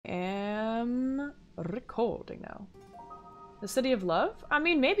cold, you know. The city of love? I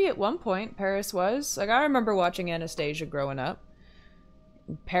mean, maybe at one point Paris was. Like, I remember watching Anastasia growing up.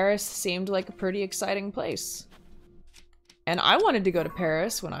 Paris seemed like a pretty exciting place. And I wanted to go to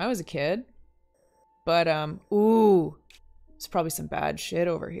Paris when I was a kid. But, ooh. There's probably some bad shit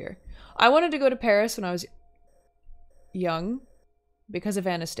over here. I wanted to go to Paris when I was young because of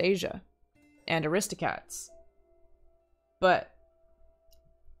Anastasia and Aristocats. But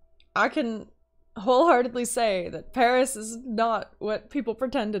I can wholeheartedly say that Paris is not what people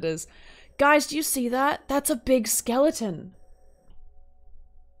pretend it is. Guys, do you see that? That's a big skeleton.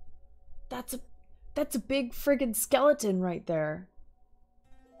 That's a big friggin' skeleton right there.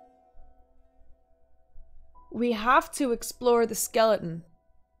 We have to explore the skeleton.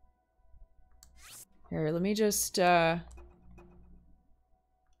 Here, let me just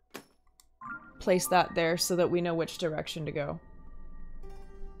place that there so that we know which direction to go.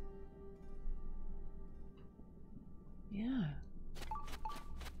 Yeah.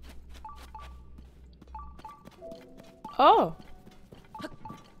 Oh!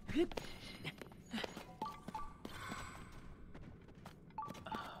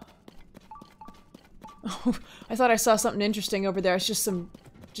 Oh, I thought I saw something interesting over there. It's just some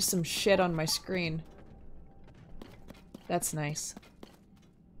shit on my screen. That's nice.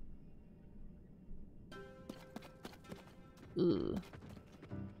 Ooh.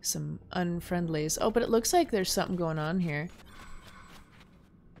 Some unfriendlies. Oh, but it looks like there's something going on here.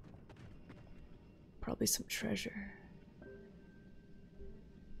 Probably some treasure.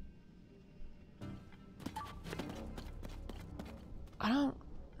 I don't...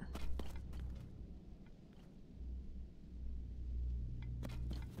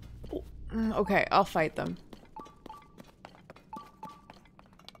 Okay, I'll fight them.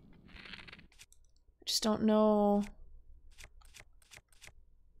 I just don't know...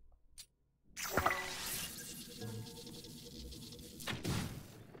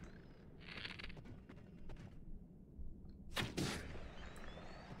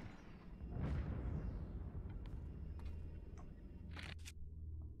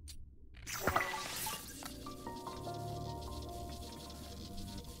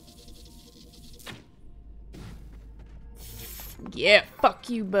 Yeah, fuck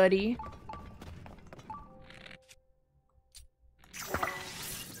you, buddy.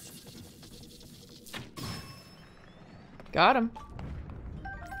 Got him.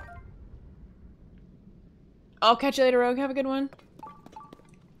 I'll catch you later, Rogue. Have a good one.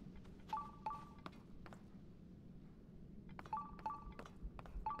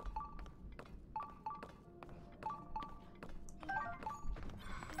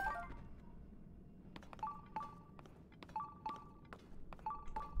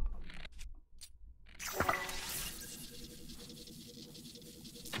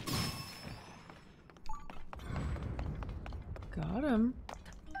 Got him.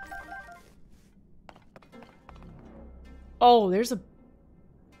 Oh, there's a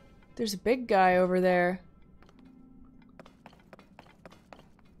big guy over there.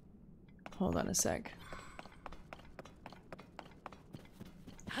 Hold on a sec.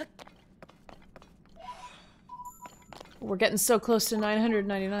 We're getting so close to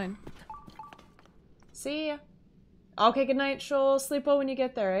 999. See ya. Okay, good night, Shoal. Sleep well when you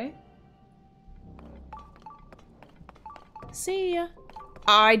get there, eh? See ya.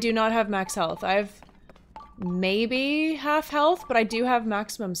 I do not have max health. I have maybe half health, but I do have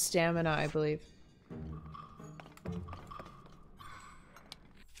maximum stamina, I believe.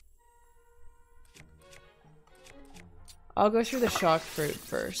 I'll go through the shock fruit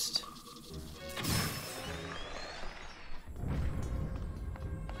first.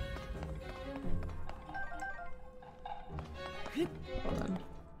 Hold on.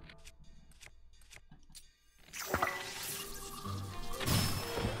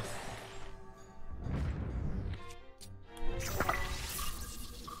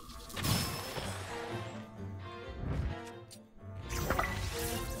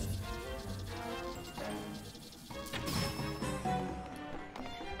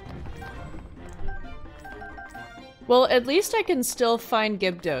 Well, at least I can still find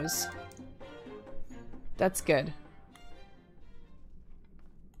Gibdos. That's good.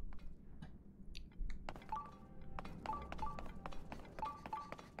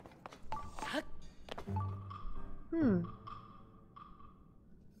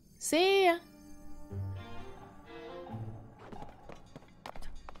 See ya.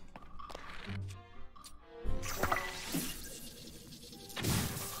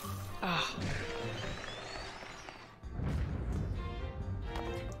 Ah.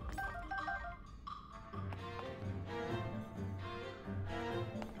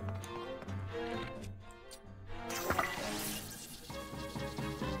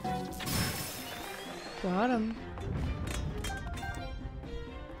 Got him.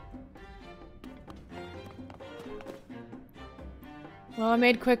 Well, I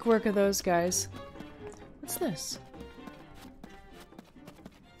made quick work of those guys. What's this?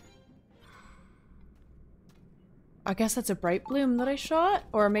 I guess that's a bright bloom that I shot?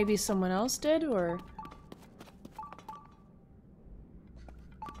 Or maybe someone else did, or...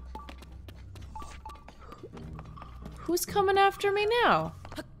 Who's coming after me now?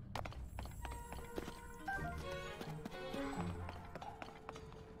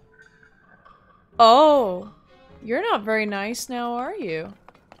 Oh! You're not very nice now, are you?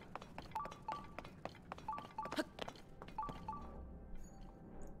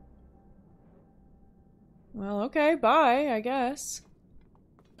 Well, okay, bye, I guess.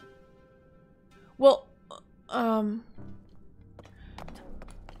 Well,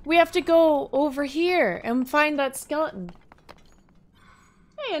 we have to go over here and find that skeleton.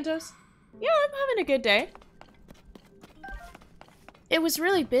 Hey, Antos. Yeah, I'm having a good day. It was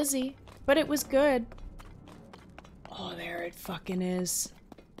really busy, but it was good. Oh, there it fucking is.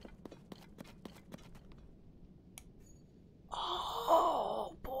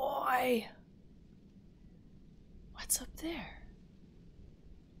 Oh, boy. What's up there?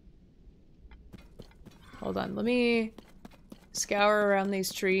 Hold on, let me scour around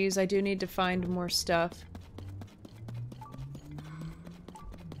these trees. I do need to find more stuff.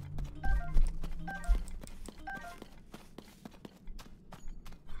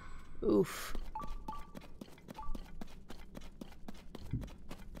 Oof.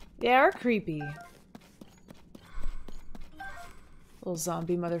 They are creepy. Little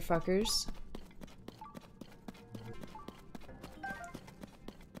zombie motherfuckers.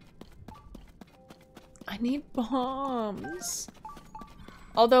 I need bombs.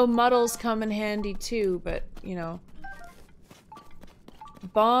 Although muddles come in handy too, but, you know.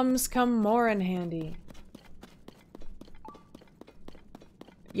 Bombs come more in handy.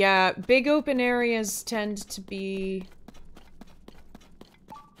 Yeah, big open areas tend to be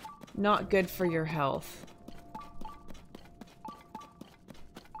not good for your health.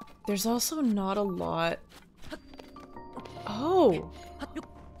 There's also not a lot. Oh!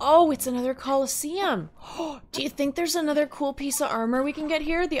 Oh, it's another Colosseum! Do you think there's another cool piece of armor we can get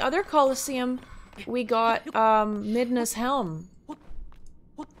here? The other Colosseum, we got, Midna's Helm.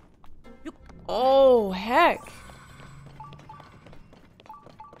 Oh, heck!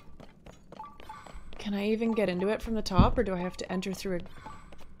 Can I even get into it from the top, or do I have to enter through a...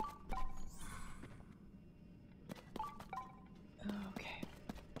 Okay.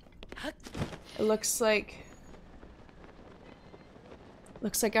 It looks like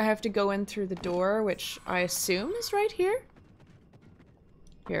I have to go in through the door, which I assume is right here?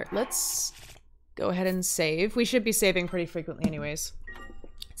 Here, let's go ahead and save. We should be saving pretty frequently anyways.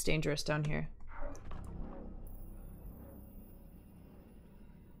 It's dangerous down here.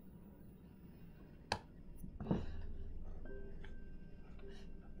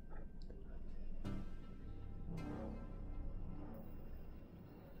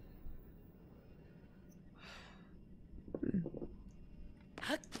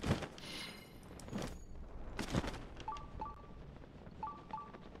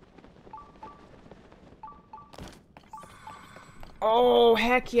 Oh,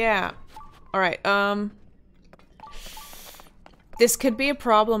 heck yeah. Alright, this could be a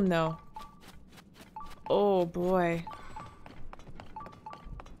problem, though. Oh, boy.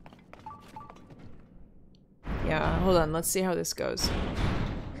 Yeah, hold on. Let's see how this goes.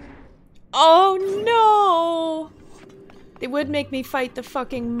 Oh, no! They would make me fight the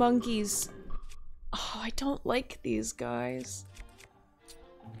fucking monkeys. Oh, I don't like these guys.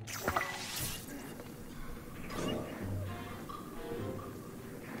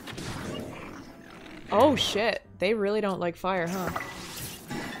 Oh shit, they really don't like fire, huh?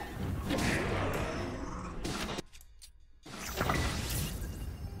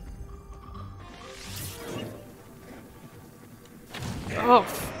 Oh,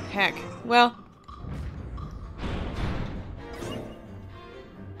 heck. Well.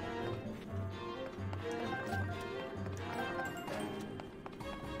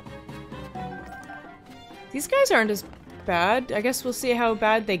 These guys aren't as bad. I guess we'll see how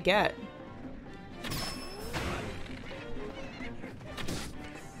bad they get.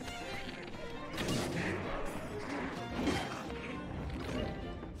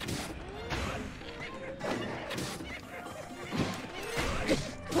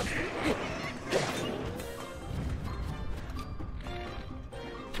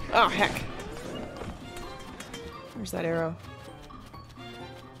 Oh, heck. Where's that arrow?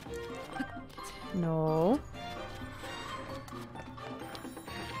 No.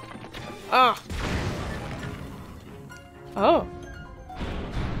 Ah! Oh.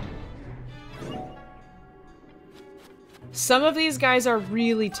 Some of these guys are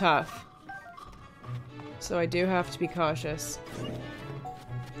really tough. So I do have to be cautious.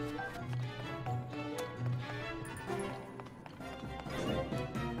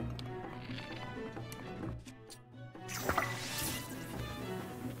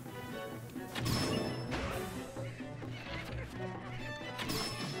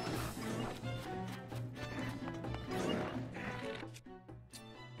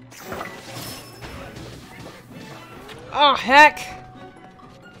 Oh, heck!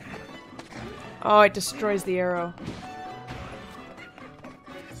 Oh, it destroys the arrow.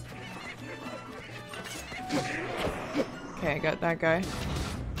 Okay, I got that guy.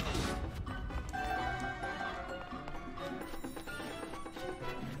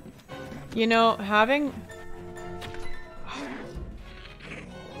 You know, having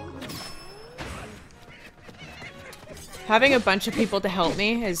a bunch of people to help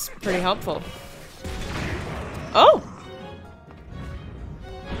me is pretty helpful. Oh!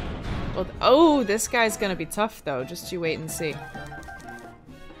 Well, oh, this guy's gonna be tough, though. Just you wait and see.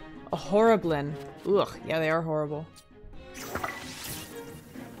 A Horriblin. Ugh, yeah, they are horrible.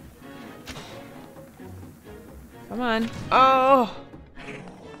 Come on. Oh!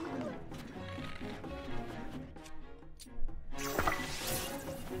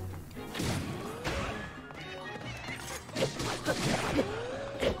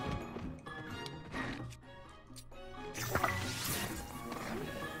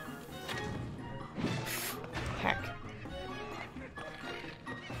 Heck.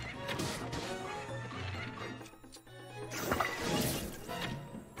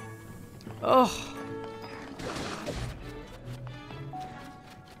 Oh.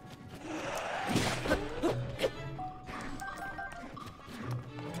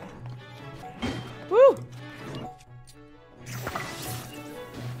 Woo!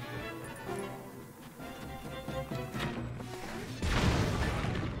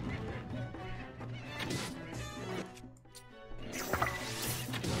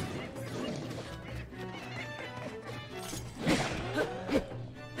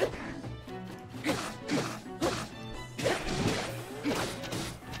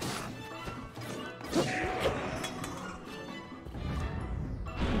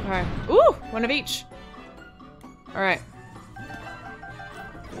 Okay. Ooh! One of each. Alright.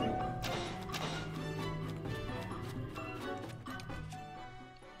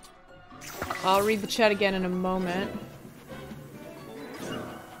 I'll read the chat again in a moment.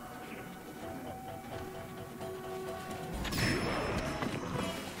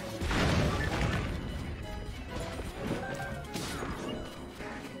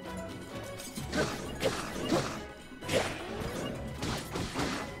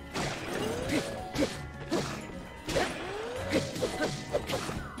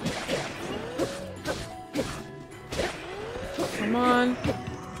 Come on.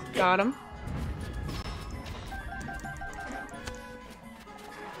 Got him.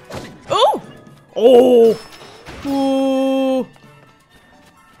 Oh! Oh! Ooh!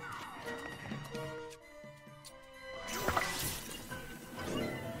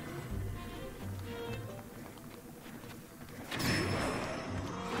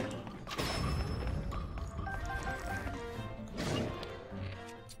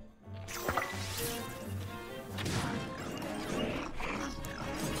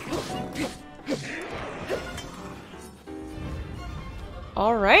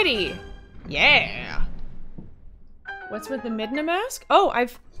 Alrighty. Yeah. What's with the Midna mask? Oh,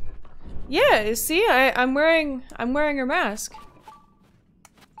 yeah, see, I'm wearing her mask.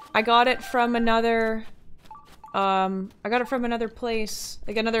 I got it from another place,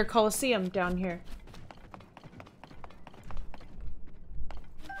 like another Coliseum down here.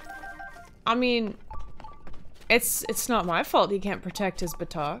 I mean, it's not my fault he can't protect his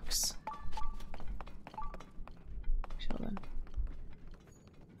buttocks. Sheldon.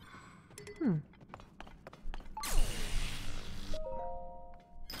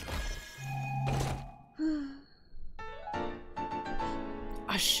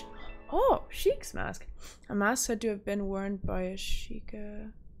 Oh, Sheik's mask. A mask said to have been worn by a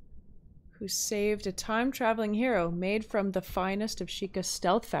Sheikah who saved a time-traveling hero made from the finest of Sheikah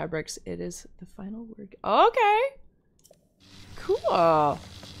stealth fabrics. It is the final word. Okay. Cool. All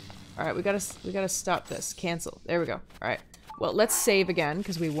right, we gotta stop this. Cancel. There we go. All right. Well, let's save again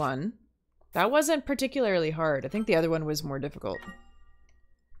because we won. That wasn't particularly hard. I think the other one was more difficult.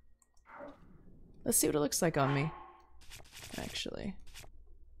 Let's see what it looks like on me. Actually.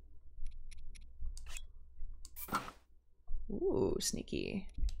 Ooh, sneaky.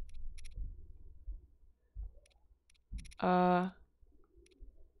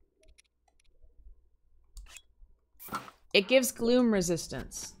 It gives gloom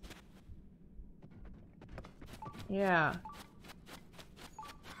resistance. Yeah.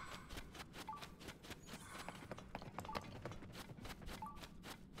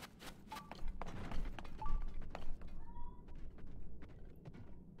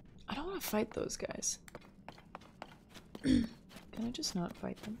 I don't want to fight those guys. Can I just not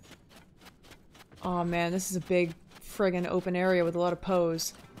fight them? Oh man, this is a big friggin' open area with a lot of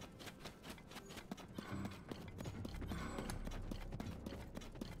pose.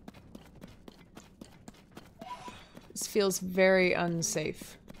 This feels very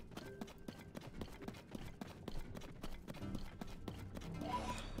unsafe.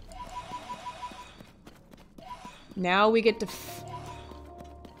 Now we get to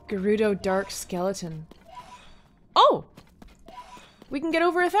Gerudo Dark Skeleton. Oh! We can get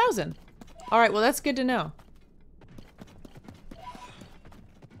over 1,000. Alright, well that's good to know.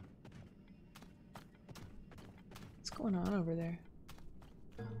 What's going on over there?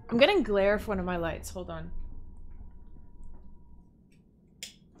 I'm getting glare for one of my lights. Hold on.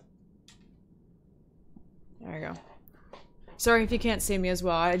 There we go. Sorry if you can't see me as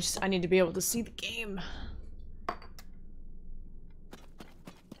well. I need to be able to see the game.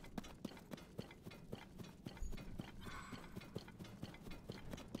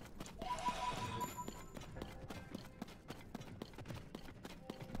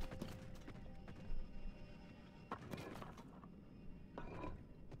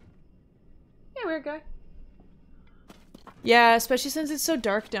 Hey, weird guy. Yeah, especially since it's so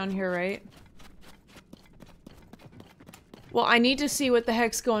dark down here, right? Well, I need to see what the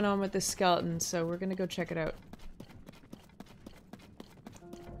heck's going on with this skeleton, so we're gonna go check it out.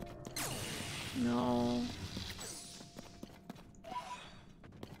 No.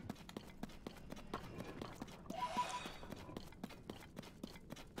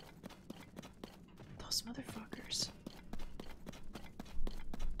 Those motherfuckers.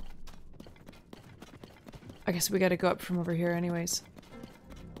 I guess we gotta go up from over here anyways.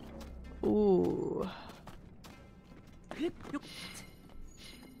 Ooh.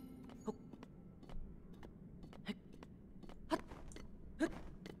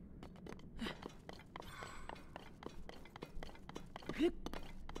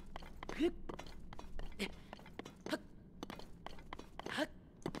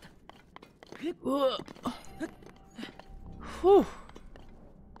 Whew.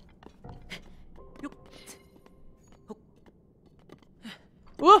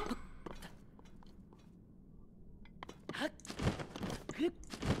 Whoa.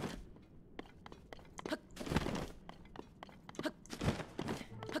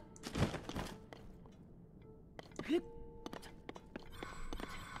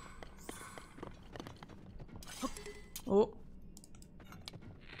 Oh.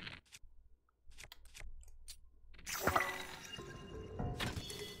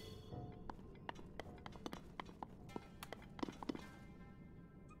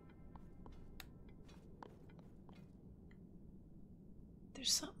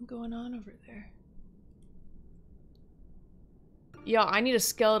 There's something going on over there. Yeah, I need a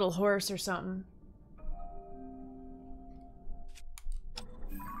skeletal horse or something.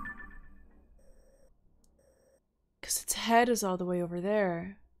 Because its head is all the way over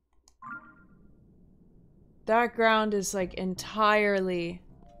there. That ground is like entirely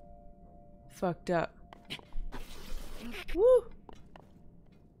fucked up. Woo!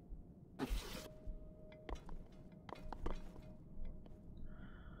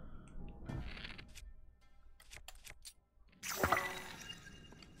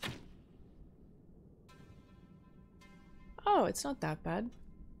 Oh, it's not that bad.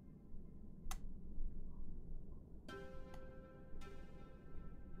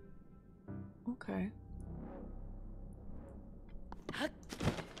 Okay.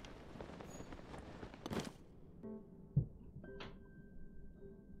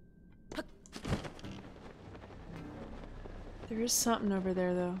 There is something over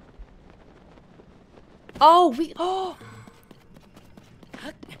there, though. Oh, oh!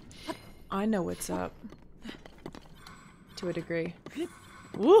 I know what's up. To a degree.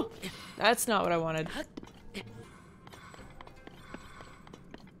 Woo! That's not what I wanted.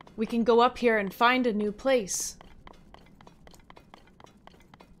 We can go up here and find a new place.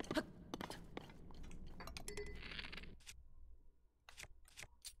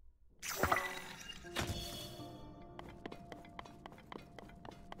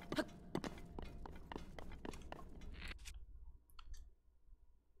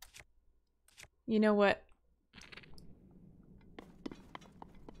 You know what?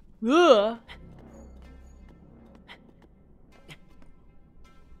 Ugh.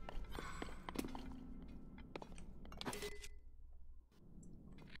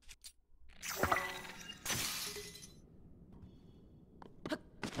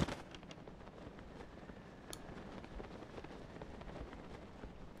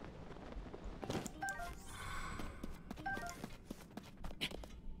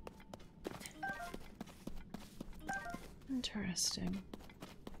 Interesting.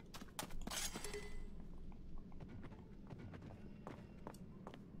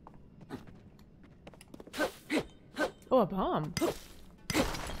 Oh, a bomb.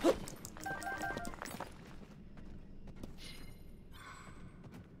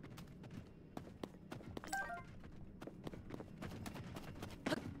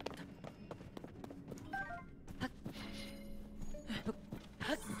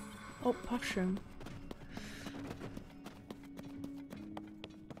 Oh, mushroom.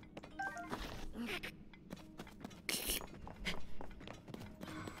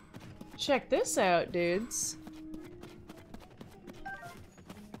 Check this out, dudes.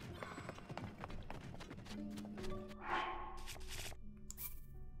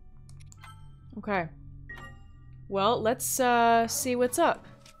 Okay. Well, let's see what's up.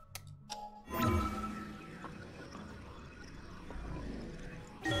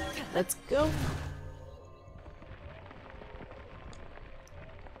 Let's go.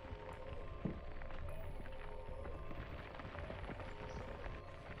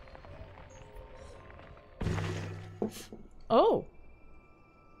 Oh.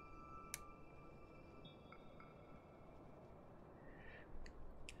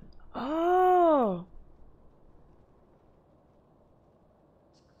 Oh.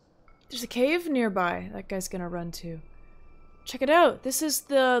 There's a cave nearby that guy's gonna run to. Check it out. This is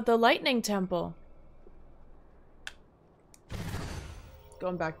the lightning temple.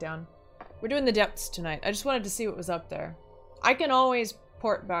 Going back down. We're doing the depths tonight. I just wanted to see what was up there. I can always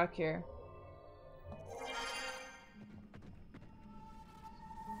port back here.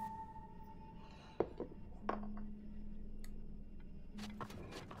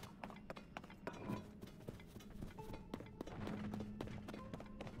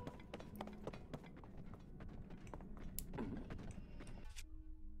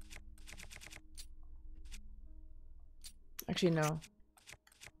 Actually, no.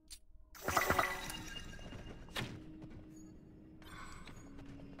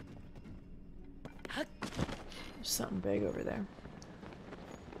 There's something big over there.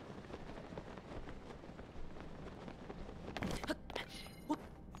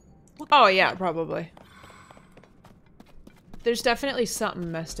 Oh yeah, probably. There's definitely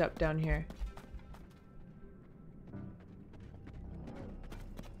something messed up down here.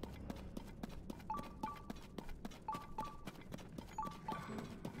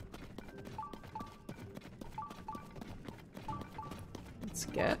 Let's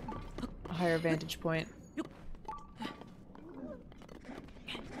get a higher vantage point.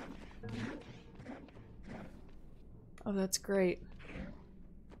 Oh, that's great.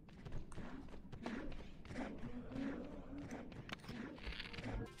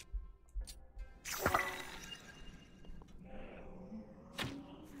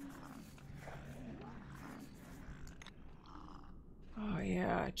 Oh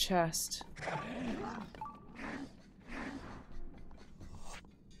yeah, a chest.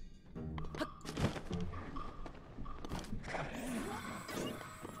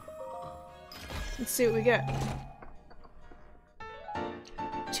 Let's see what we get.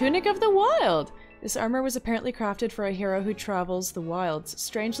 Tunic of the Wild! This armor was apparently crafted for a hero who travels the wilds.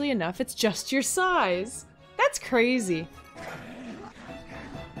 Strangely enough, it's just your size. That's crazy.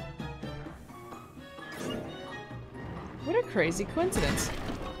 What a crazy coincidence.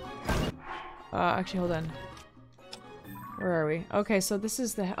 Actually, hold on. Where are we? Okay, so this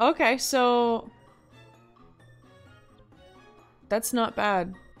is the... Okay, so... That's not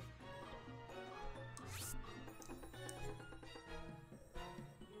bad.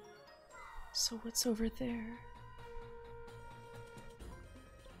 So what's over there?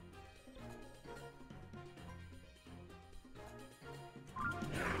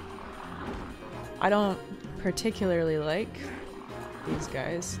 I don't particularly like these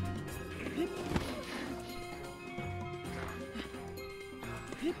guys.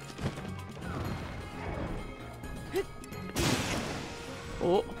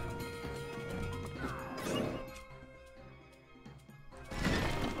 Oh.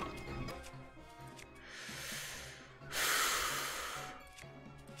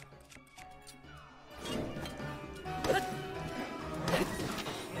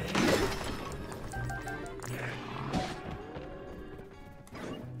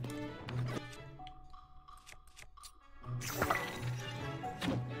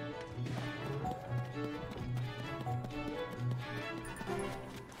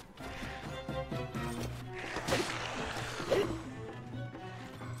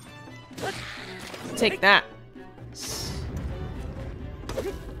 Take that.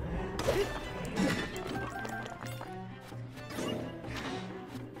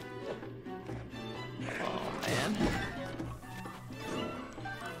 Oh, man.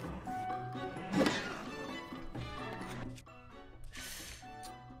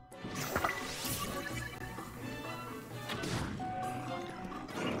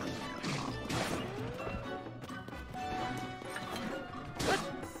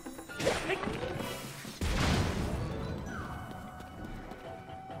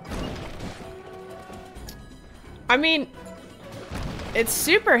 I mean, it's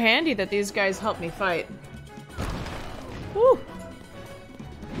super handy that these guys help me fight. Woo!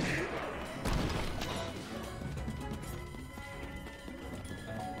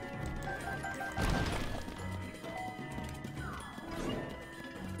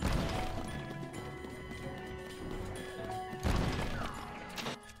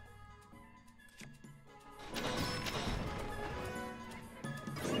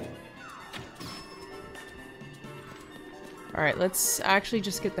 Alright, let's actually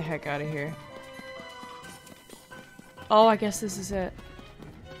just get the heck out of here. Oh, I guess this is it.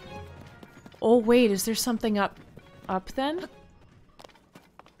 Oh, wait, is there something up then?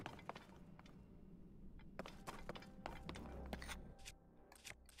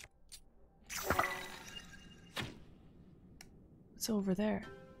 What's over there?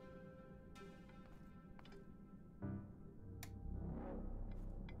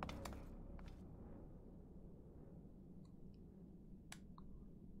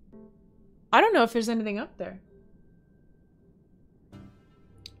 I don't know if there's anything up there.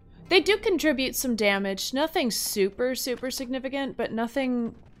 They do contribute some damage. Nothing super significant, but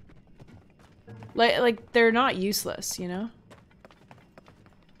nothing... Like they're not useless, you know?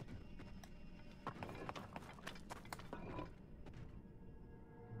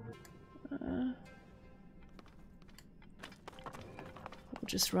 We'll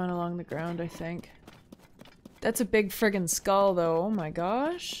just run along the ground, I think. That's a big friggin' skull, though. Oh my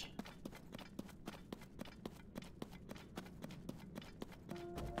gosh.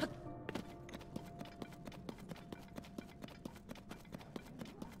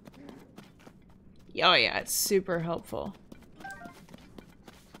 Oh yeah, it's super helpful.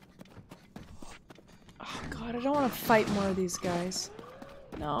 Oh god, I don't want to fight more of these guys.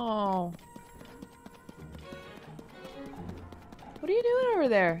 No. What are you doing over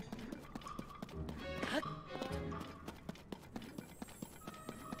there?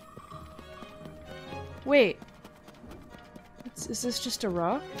 Wait. Is this just a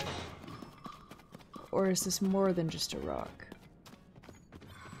rock? Or is this more than just a rock?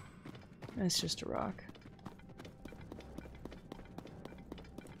 It's just a rock.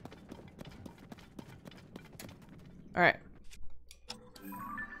 Alright.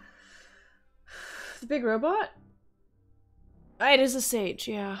 The big robot? It is a sage,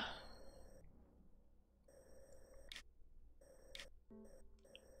 yeah.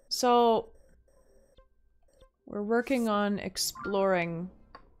 So, we're working on exploring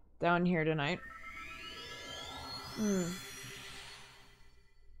down here tonight.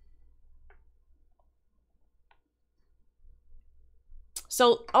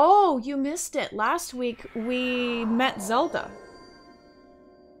 So, oh, you missed it. Last week, we met Zelda.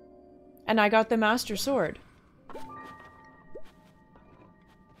 And I got the Master Sword.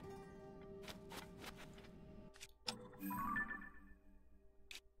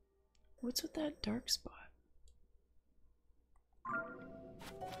 What's with that dark spot?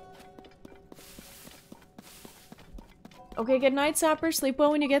 Okay, good night, Sapper. Sleep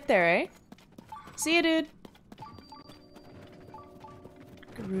well when you get there, eh? See ya, dude.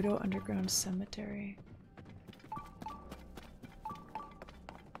 Gerudo Underground Cemetery.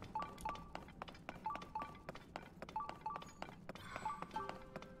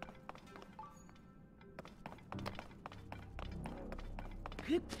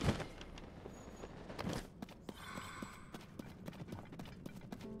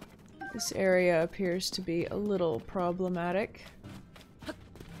 This area appears to be a little problematic.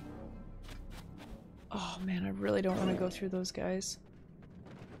 Oh man, I really don't want to go through those guys.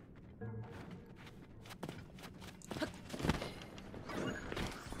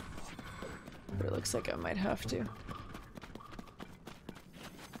 But it looks like I might have to.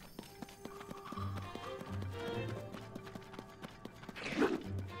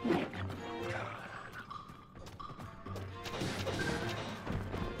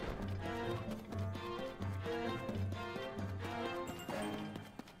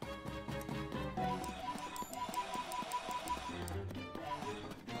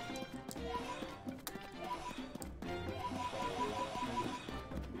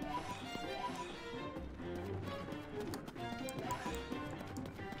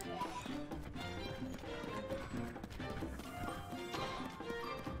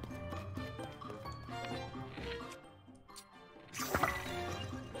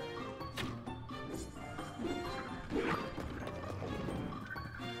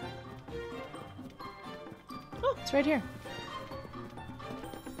 It's right here.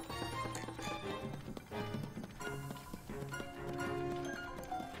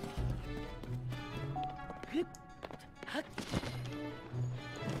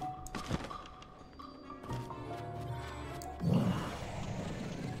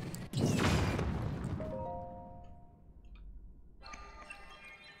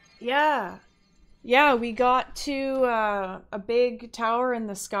 Yeah. Yeah, we got to a big tower in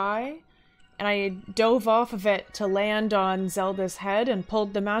the sky, and I dove off of it to land on Zelda's head and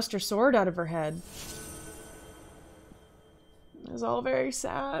pulled the Master Sword out of her head. It was all very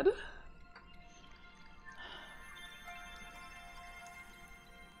sad.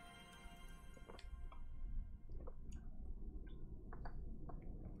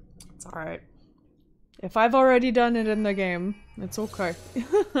 It's alright. If I've already done it in the game, it's okay.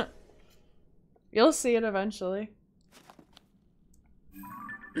 You'll see it eventually.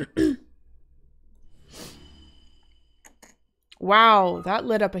 Wow, that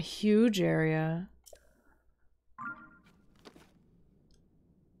lit up a huge area.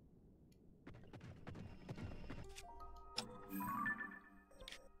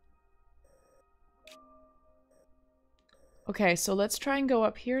 Okay, so let's try and go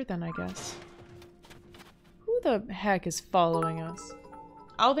up here then, I guess. Who the heck is following us?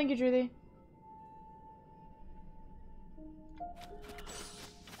 Oh, thank you, Druthi.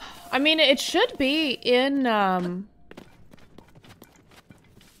 I mean, it should be in,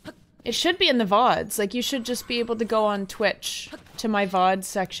 it should be in the VODs. Like, you should just be able to go on Twitch to my VOD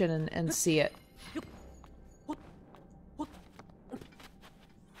section and see it.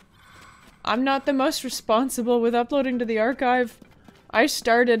 I'm not the most responsible with uploading to the archive. I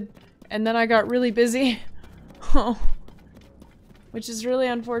started, and then I got really busy. Which is really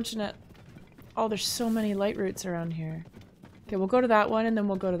unfortunate. Oh, there's so many light roots around here. Okay, we'll go to that one, and then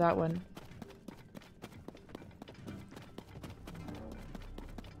we'll go to that one.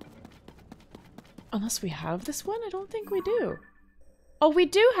 Unless we have this one? I don't think we do. Oh, we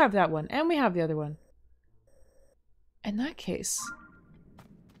do have that one, and we have the other one. In that case...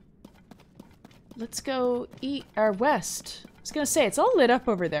 let's go eat our west. I was gonna say, it's all lit up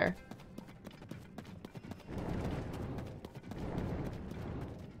over there.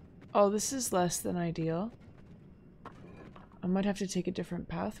 Oh, this is less than ideal. I might have to take a different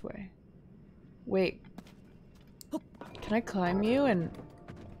pathway. Wait. Can I climb you and...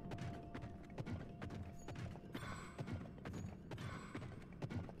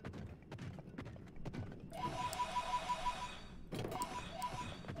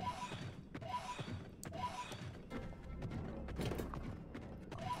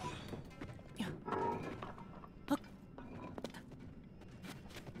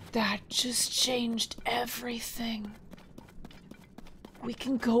 That just changed everything. We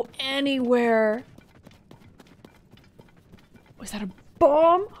can go anywhere. Was that a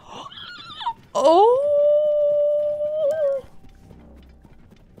bomb? Oh!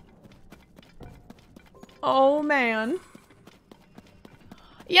 Oh, man.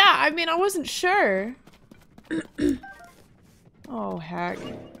 Yeah, I mean, I wasn't sure. Oh, heck.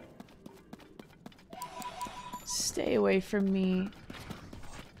 Stay away from me.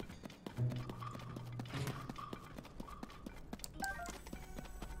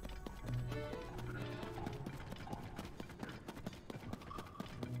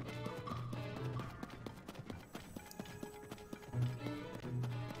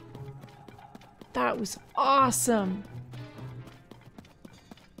 That was awesome.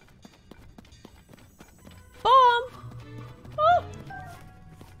 Bomb! Oh!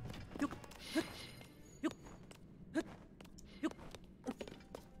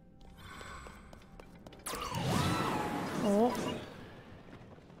 Oh.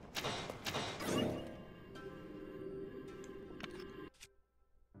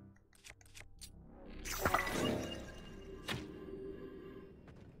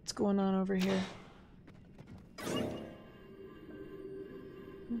 What's going on over here?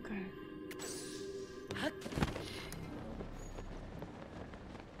 Okay.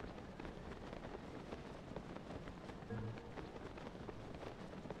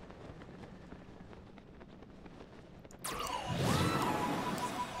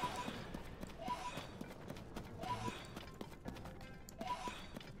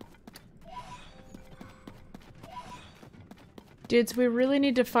 Dudes, we really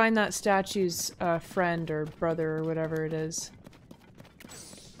need to find that statue's friend or brother or whatever it is.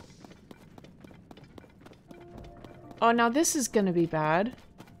 Oh, now this is gonna be bad.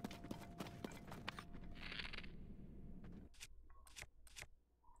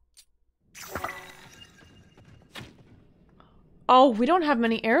 Oh, we don't have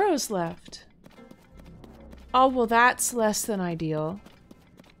many arrows left. Oh, well, that's less than ideal.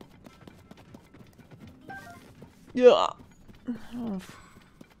 Yeah. Oh.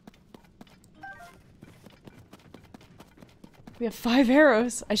 We have 5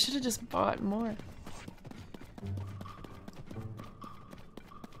 arrows. I should have just bought more.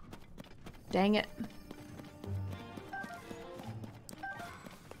 Dang it.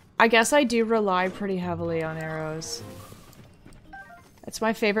 I guess I do rely pretty heavily on arrows. It's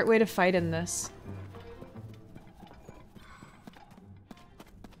my favorite way to fight in this.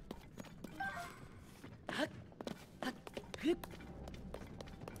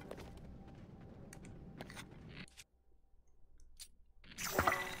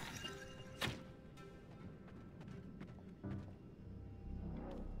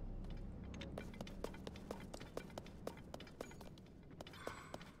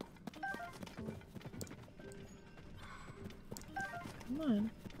 Come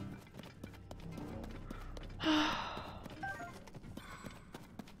on.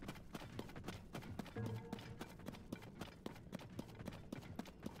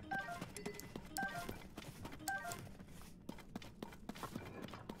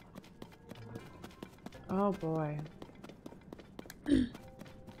 Oh boy.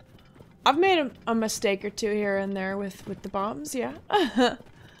 I've made a mistake or two here and there with the bombs, yeah. Oh,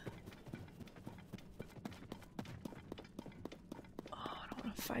 I don't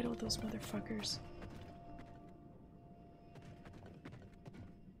want to fight all those motherfuckers.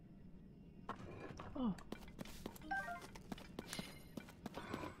 Oh.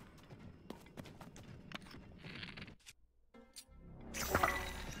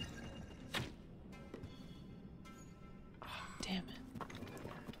 Damn it.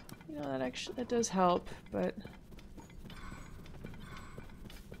 You know, that does help, but...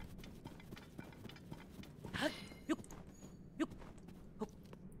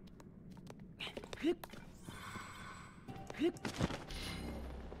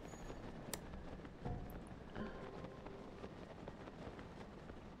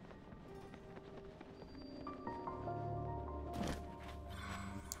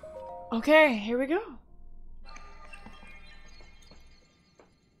 Okay, here we go.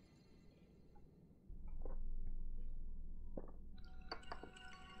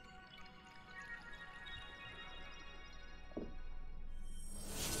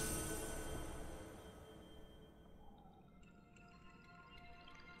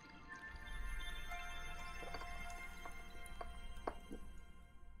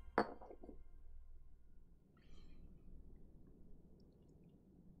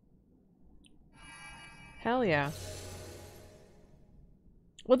 Hell yeah.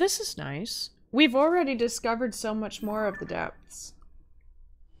 Well, this is nice. We've already discovered so much more of the depths.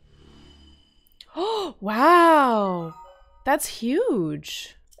 Oh, wow! That's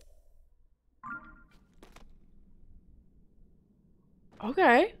huge.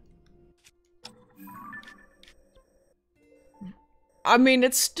 Okay. I mean,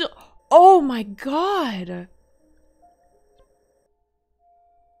 it's still... Oh my god!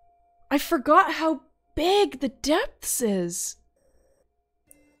 I forgot how big the depths is.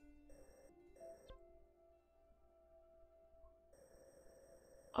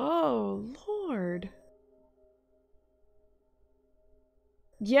 Oh, Lord.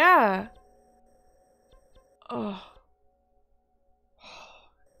 Yeah. Oh.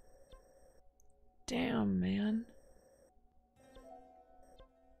 Damn, man.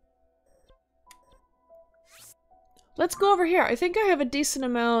 Let's go over here. I think I have a decent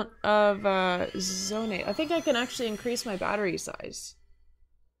amount of zonate. I think I can actually increase my battery size.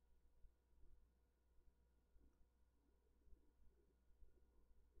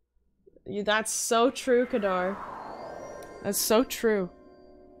 That's so true, Kadar. That's so true.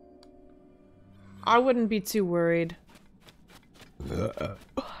 I wouldn't be too worried.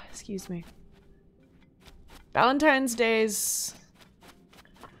 Excuse me. Valentine's Days...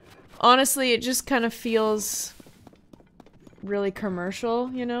 Honestly, it just kind of feels... really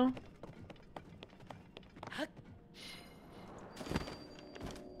commercial, you know?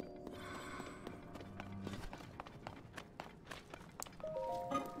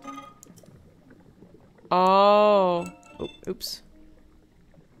 Oh. Oh, oops.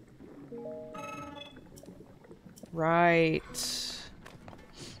 Right.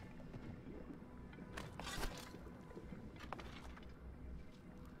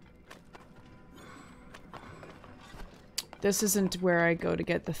 This isn't where I go to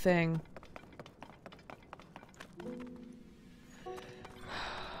get the thing.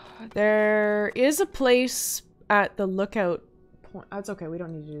 There is a place at the lookout point. That's okay, we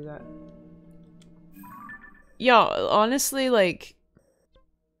don't need to do that. Yeah, honestly, like...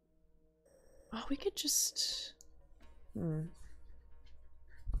 Oh, we could just... It's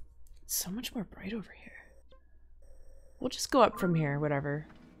so much more bright over here. We'll just go up from here, whatever.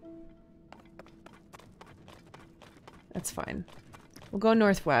 That's fine. We'll go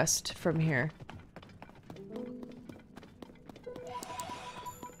northwest from here.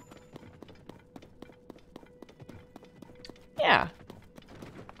 Yeah.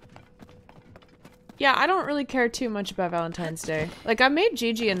 Yeah, I don't really care too much about Valentine's Day. Like, I made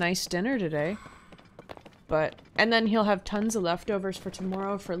Gigi a nice dinner today. But, and then he'll have tons of leftovers for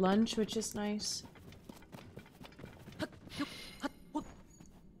tomorrow for lunch, which is nice.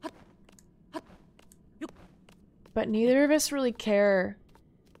 But neither of us really care.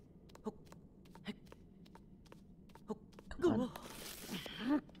 Come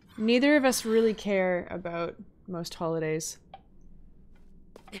on. Neither of us really care about most holidays.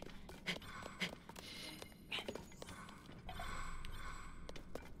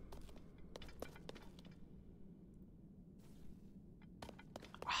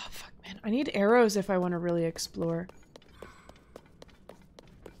 Oh, fuck, man. I need arrows if I want to really explore.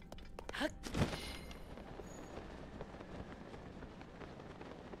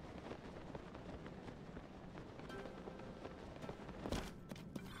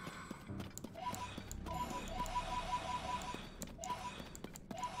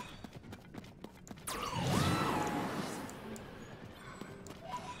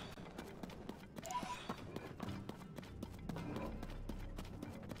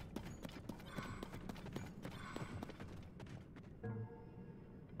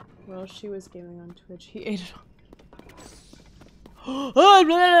 While she was gaming on Twitch, he ate it all. Oh, blah,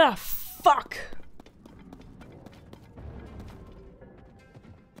 blah, blah, fuck!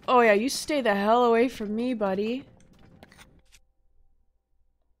 Oh yeah, you stay the hell away from me, buddy.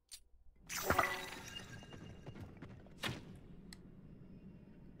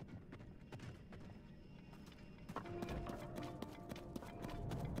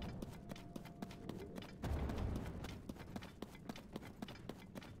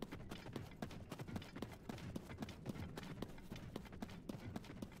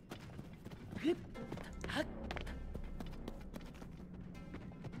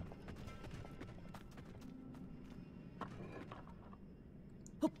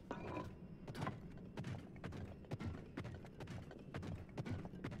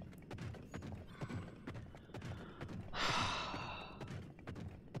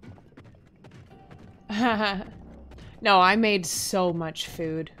 No, I made so much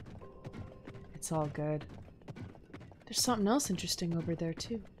food. It's all good. There's something else interesting over there,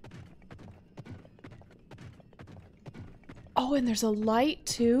 too. Oh, and there's a light,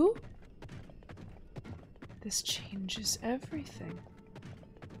 too? This changes everything.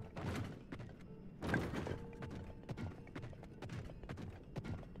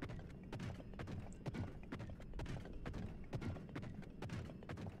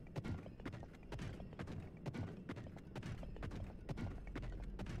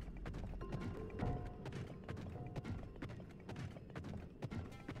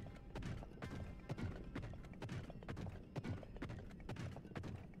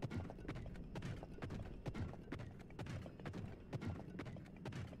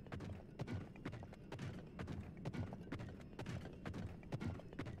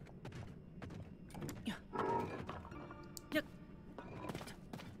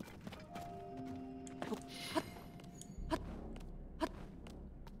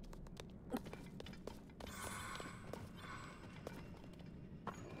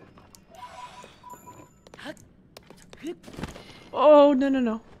 Oh, no, no,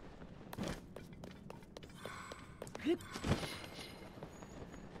 no.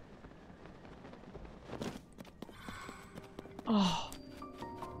 Oh.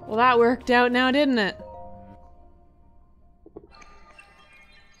 Well, that worked out now, didn't it?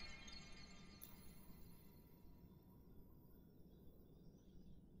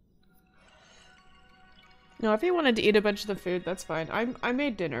 No, if he wanted to eat a bunch of the food, that's fine. I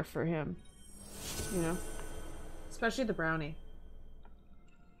made dinner for him. You know? Especially the brownie.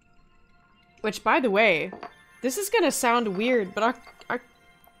 Which, by the way, this is gonna sound weird, but I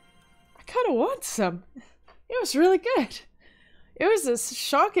kind of want some. It was really good. It was a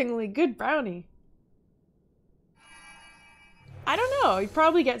shockingly good brownie. I don't know. You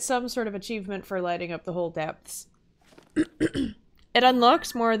probably get some sort of achievement for lighting up the whole depths. It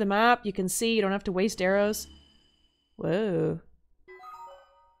unlocks more of the map. You can see. You don't have to waste arrows. Whoa.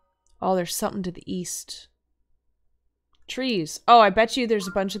 Oh, there's something to the east. Trees. Oh, I bet you there's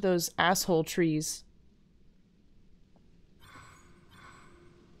a bunch of those asshole trees.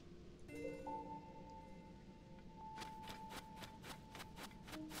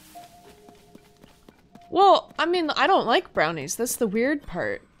 Well, I mean, I don't like brownies. That's the weird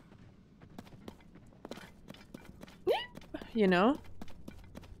part. You know?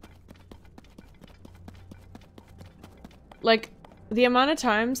 Like, the amount of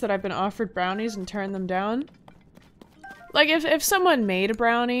times that I've been offered brownies and turned them down. Like, if someone made a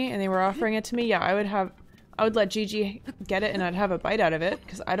brownie and they were offering it to me, yeah, I would let Gigi get it and I'd have a bite out of it,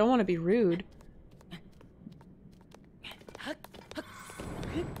 because I don't want to be rude.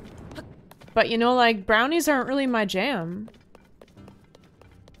 But you know, like, brownies aren't really my jam.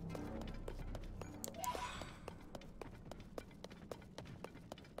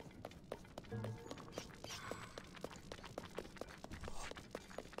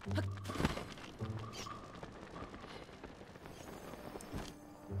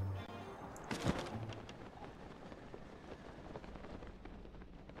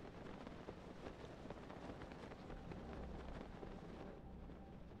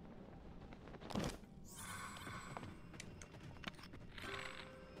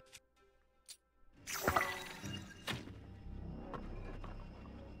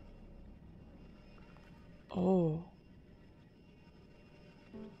 Oh.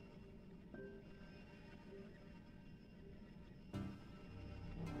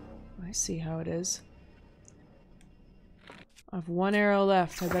 I see how it is. I have one arrow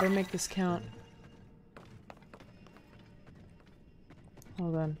left. I better make this count.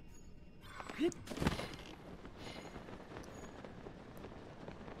 Hold on.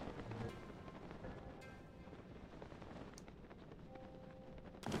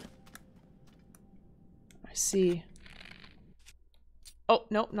 I see. Oh,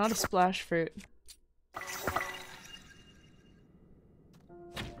 nope, not a splash fruit.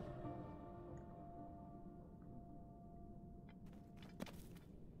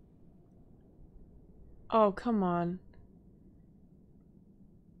 Oh, come on.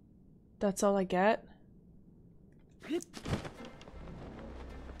 That's all I get?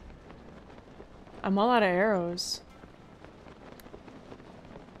 I'm all out of arrows.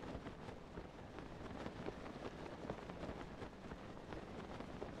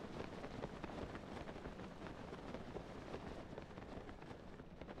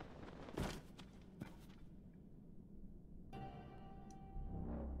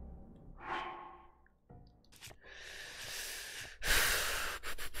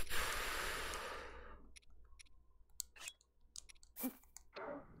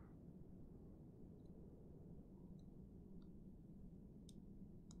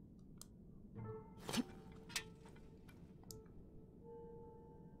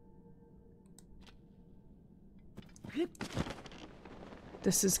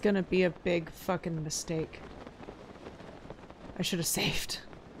 This is gonna be a big fucking mistake. I should have saved.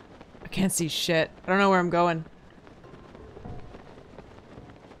 I can't see shit. I don't know where I'm going.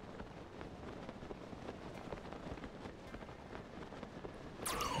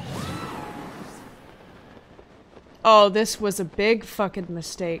 Oh, this was a big fucking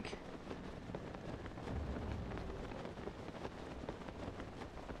mistake.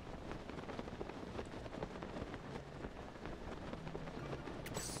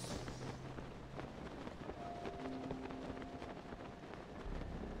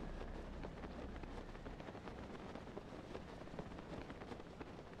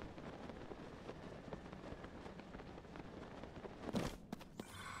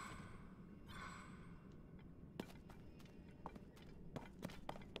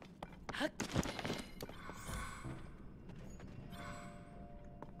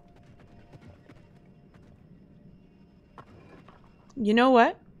 You know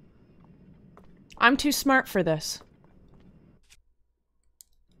what? I'm too smart for this.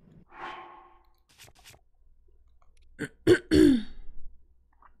 Do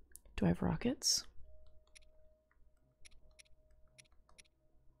I have rockets?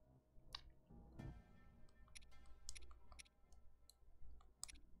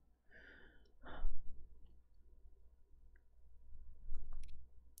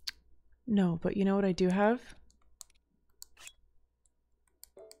 No, but you know what I do have?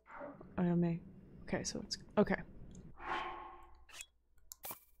 I may. Okay, so it's okay.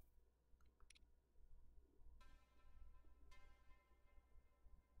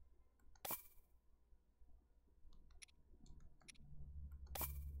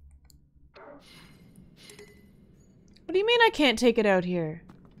 What do you mean I can't take it out here?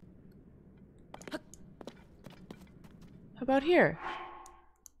 How about here?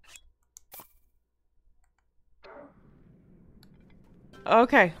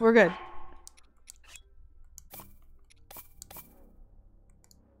 Okay, we're good.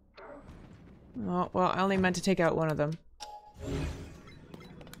 Oh, well, I only meant to take out one of them.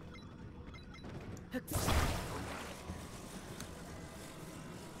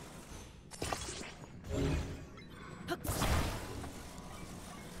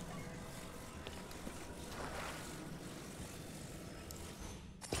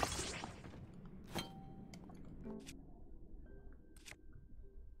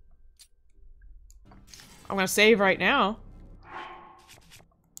 I'm gonna save right now.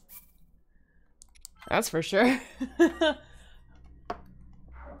 That's for sure.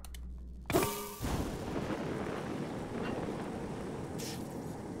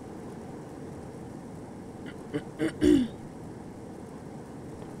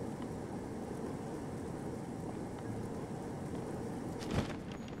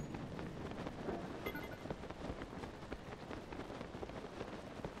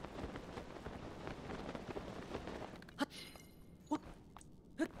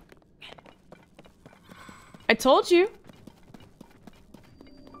 I told you.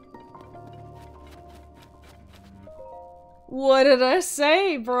 What did I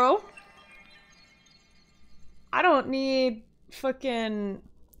say, bro? I don't need fucking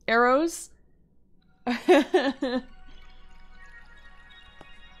arrows. I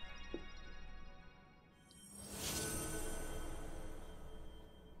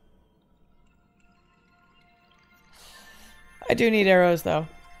do need arrows, though.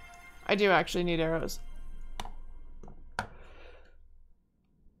 I do actually need arrows.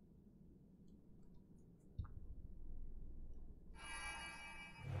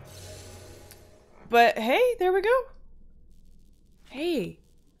 But hey, there we go. Hey.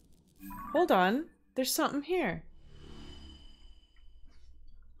 Hold on. There's something here.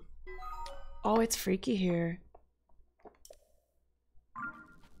 Oh, it's freaky here.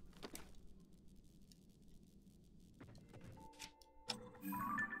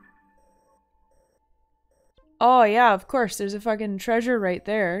 Oh, yeah, of course. There's a fucking treasure right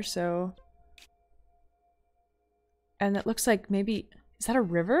there, so... And it looks like maybe... Is that a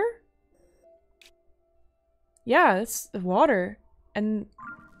river? Yeah, it's the water. And...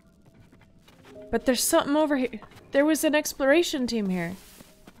 But there's something over here. There was an exploration team here.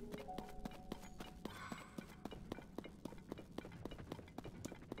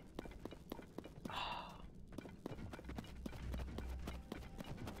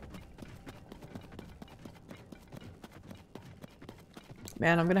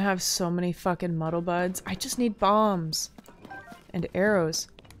 Man, I'm gonna have so many fucking muddle buds. I just need bombs. And arrows.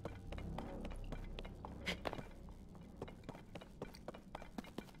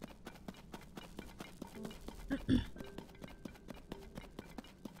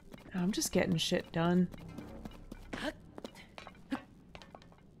 I'm just getting shit done.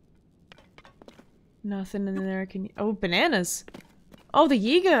 Nothing in there can... Oh, bananas! Oh, the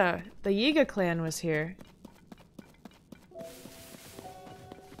Yiga! The Yiga clan was here.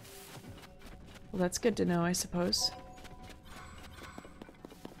 Well, that's good to know, I suppose.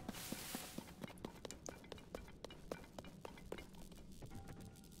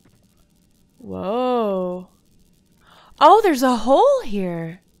 Whoa. Oh, there's a hole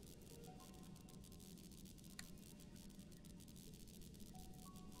here!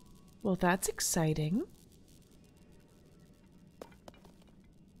 Well, that's exciting.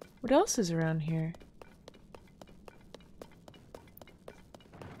 What else is around here?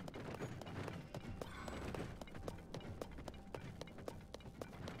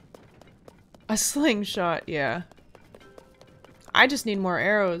 A slingshot, yeah. I just need more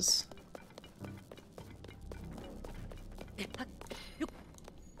arrows.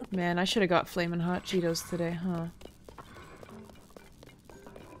 Man, I should have got Flamin' Hot Cheetos today, huh?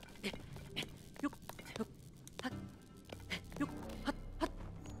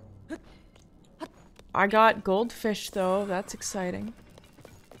 I got goldfish, though. That's exciting.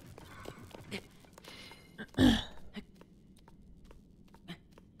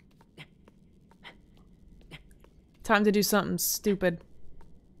 Time to do something stupid.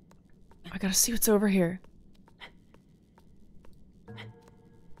 I gotta see what's over here.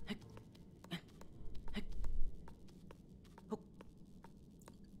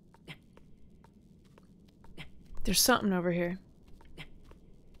 There's something over here.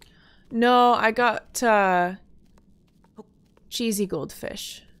 No, I got, cheesy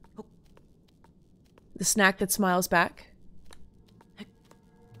goldfish. The snack that smiles back.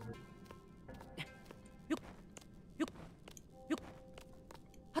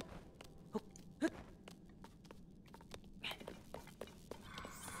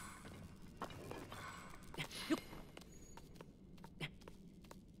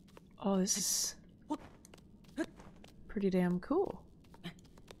 Oh, this is pretty damn cool.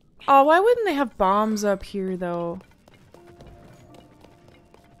 Oh, why wouldn't they have bombs up here, though?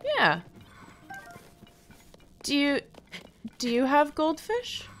 Yeah. Do you have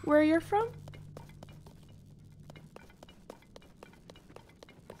goldfish where you're from?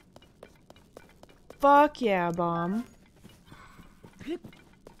 Fuck yeah, bomb.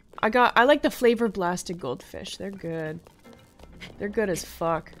 I like the flavor blasted goldfish. They're good. They're good as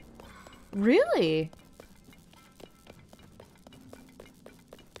fuck. Really?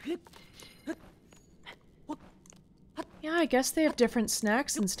 Yeah, I guess they have different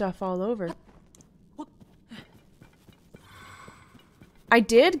snacks and stuff all over. I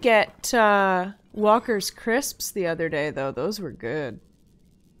did get, Walker's crisps the other day, though. Those were good.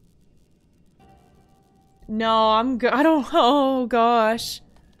 No, I'm good. I don't. Oh gosh.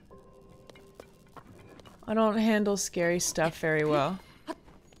 I don't handle scary stuff very well.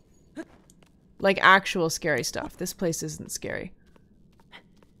 Like actual scary stuff. This place isn't scary.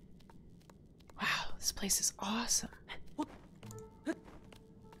 Wow, this place is awesome.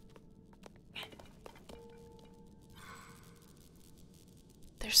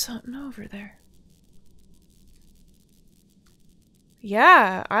 There's something over there.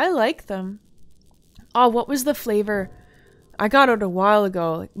 Yeah, I like them. Oh, what was the flavor? I got it a while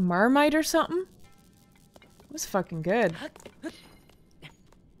ago. Like Marmite or something? It was fucking good.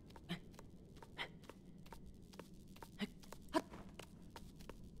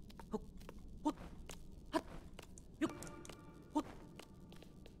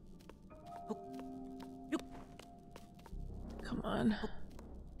 Come on.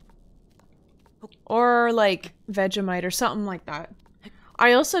 Or like Vegemite or something like that.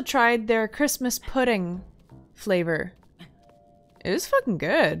 I also tried their Christmas pudding flavor. It was fucking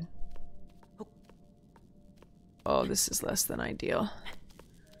good. Oh, this is less than ideal.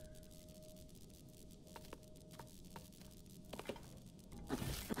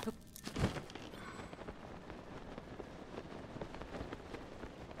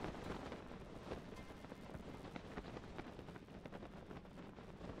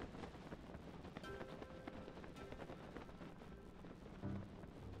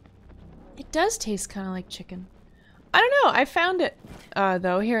 It does taste kind of like chicken. I don't know. I found it,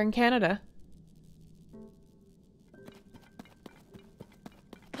 though, here in Canada.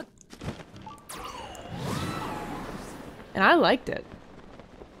 And I liked it.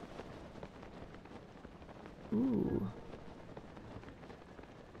 Ooh.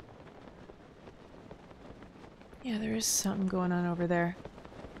 Yeah, there is something going on over there.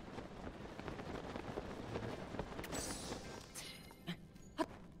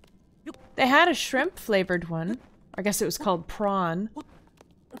 They had a shrimp flavored one. I guess it was called prawn.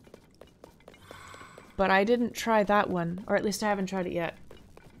 But I didn't try that one. Or at least I haven't tried it yet.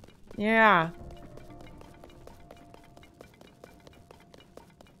 Yeah.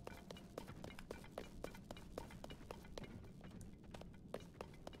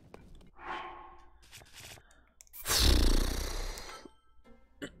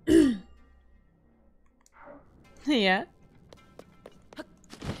 Yeah.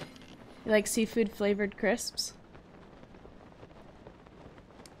 You like seafood flavored crisps?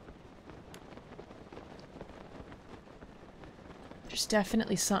 There's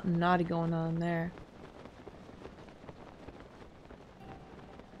definitely something naughty going on there.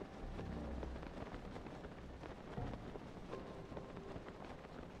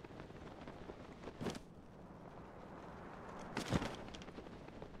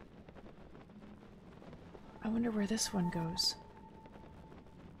 I wonder where this one goes.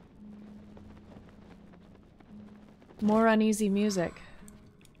 More uneasy music.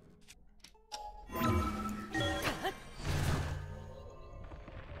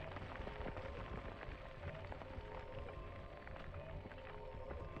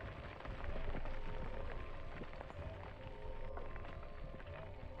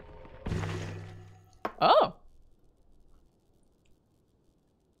 Oh!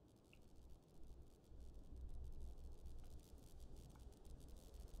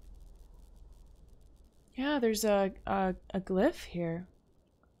 Yeah, there's a glyph here.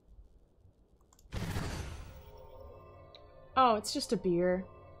 Oh, it's just a beer.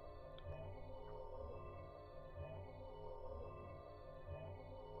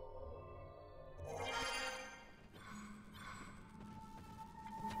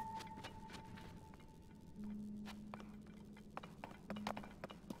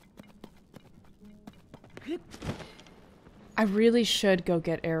 I really should go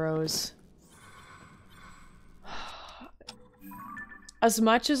get arrows. As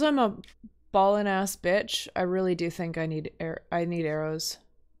much as I'm a ballin' ass bitch, I really do think I need arrows.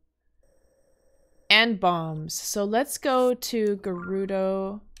 And bombs. So let's go to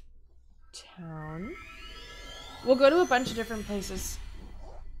Gerudo Town. We'll go to a bunch of different places.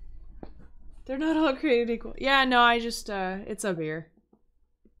 They're not all created equal. Yeah, no, I just, it's a beer.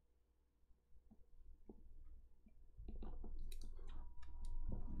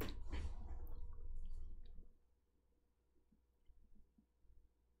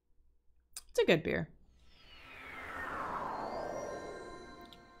 It's a good beer.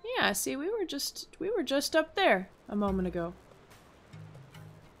 Yeah, see, we were just up there a moment ago.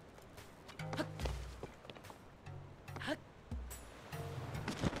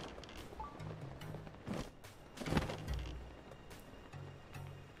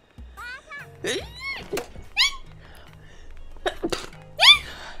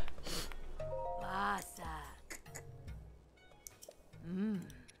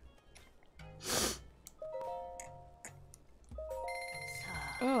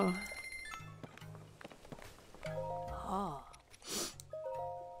 Oh.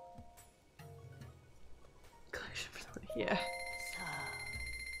 Yeah.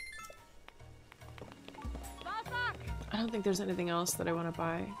 I don't think there's anything else that I want to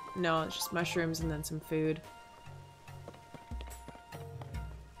buy. No, it's just mushrooms and then some food.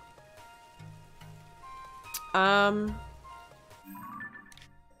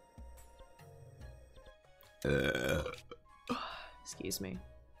 Excuse me.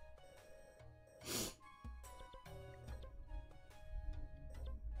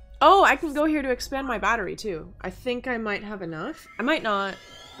 Oh, I can go here to expand my battery too. I think I might have enough. I might not,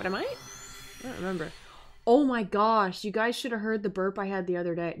 but I might. I don't remember. Oh my gosh, you guys should have heard the burp I had the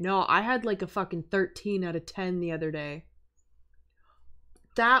other day. No, I had like a fucking 13 out of 10 the other day.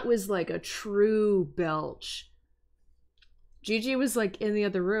 That was like a true belch. Gigi was like in the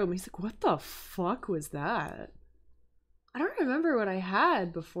other room. He's like, what the fuck was that? I don't remember what I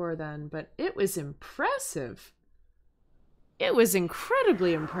had before then, but it was impressive. It was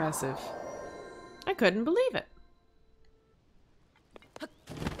incredibly impressive. I couldn't believe it.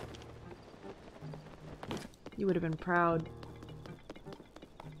 You would have been proud.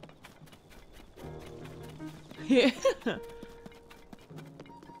 Yeah.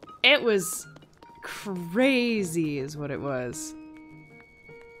 It was crazy is what it was.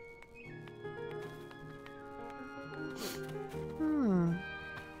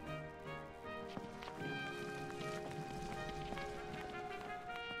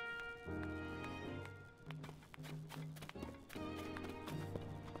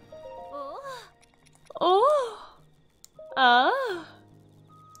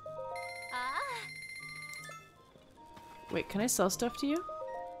 Wait, can I sell stuff to you?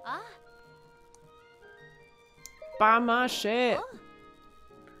 Buy my shit.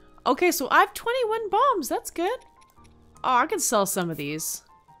 Okay, so I have 21 bombs. That's good. Oh, I can sell some of these.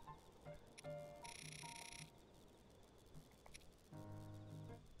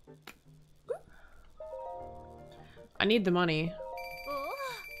 I need the money.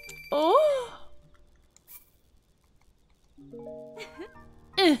 Oh!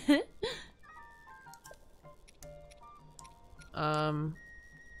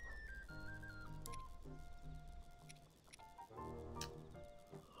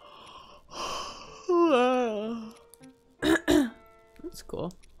 That's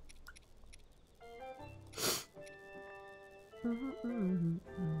cool.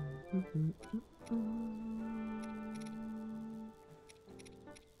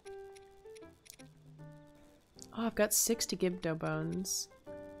 Oh, I've got 60 Gibdo bones.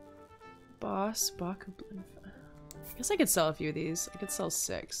 Boss, Baka. I guess I could sell a few of these. I could sell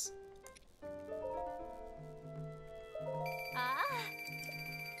 6.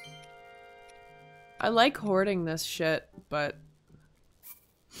 I like hoarding this shit, but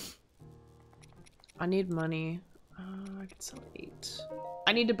I need money. I could sell 8.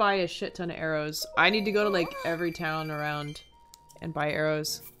 I need to buy a shit ton of arrows. I need to go to like every town around and buy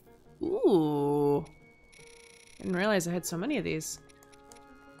arrows. Ooh. Didn't realize I had so many of these.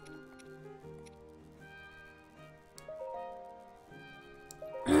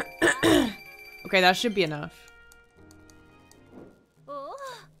 Okay, that should be enough.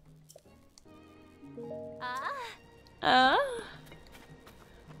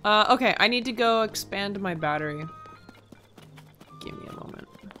 Okay, I need to go expand my battery. Give me a moment.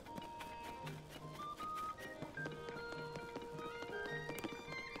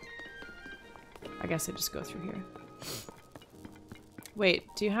 I guess I just go through here. Wait,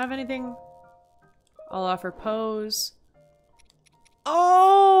 do you have anything? I'll offer pose.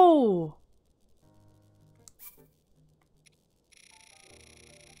 Oh!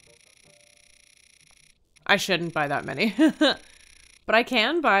 I shouldn't buy that many. But I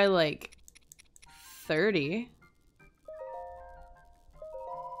can buy like 30.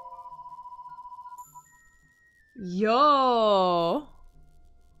 Yo!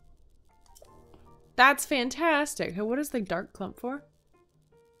 That's fantastic. What is the dark clump for?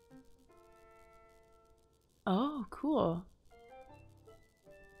 Oh, cool.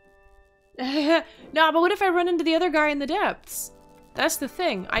 No, but what if I run into the other guy in the depths? That's the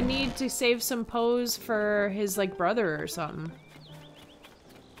thing. I need to save some pose for his, like, brother or something.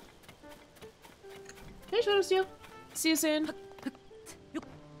 Hey, Shadow Steel. See you soon.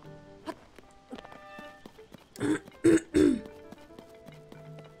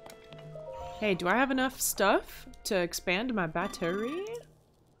 Hey, do I have enough stuff to expand my battery?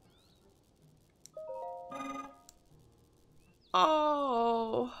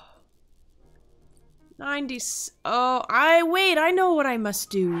 Oh. 90. Oh, wait, I know what I must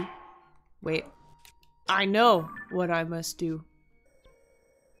do. Wait. I know what I must do.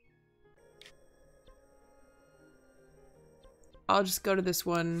 I'll just go to this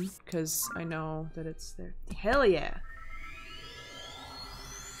one, because I know that it's there. Hell yeah.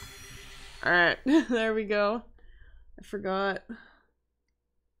 Alright, there we go. I forgot.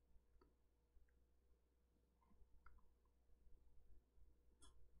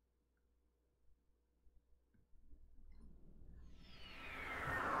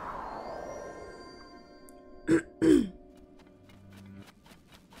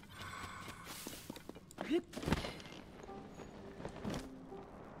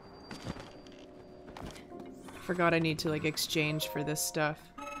 Forgot I need to like exchange for this stuff.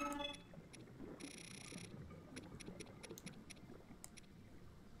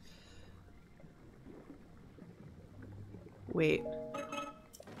 Wait.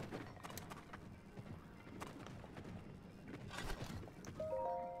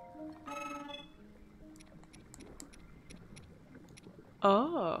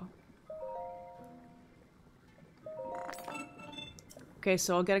 Oh. Okay,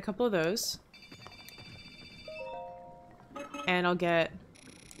 so I'll get a couple of those. And I'll get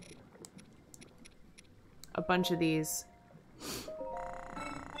a bunch of these.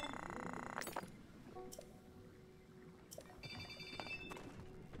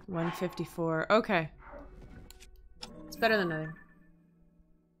 $154. Okay. It's better than nothing.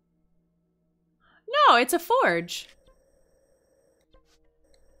 No, it's a forge.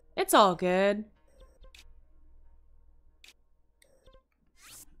 It's all good.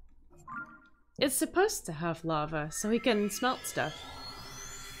 It's supposed to have lava, so we can smelt stuff.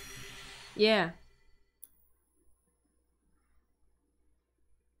 Yeah.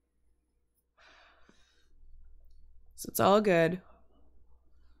 So it's all good.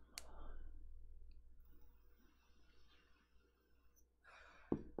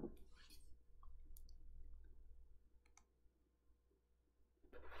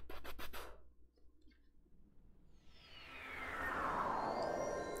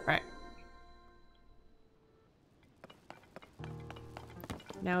 Right.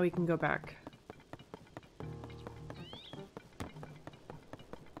 Now we can go back.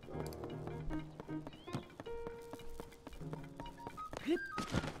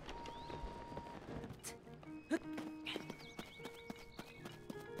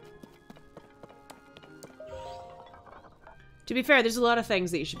 To be fair, there's a lot of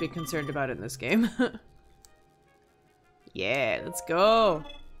things that you should be concerned about in this game. Yeah, let's go.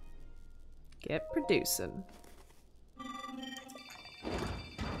 Get producing.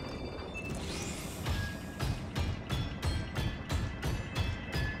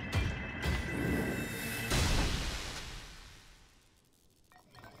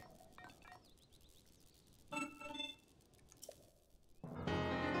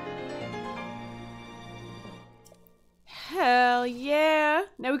 Hell yeah!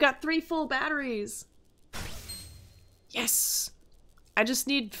 Now we got 3 full batteries. Yes! I just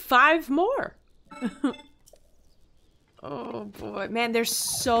need 5 more. Oh boy. Man, there's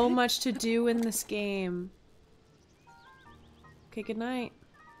so much to do in this game. Okay, good night.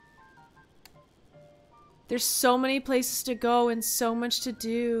 There's so many places to go and so much to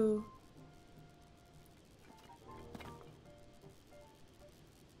do.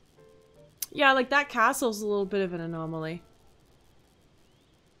 Yeah, like that castle's a little bit of an anomaly.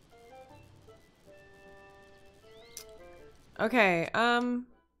 Okay,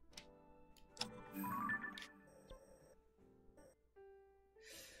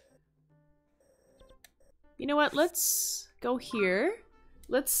 you know what? Let's go here.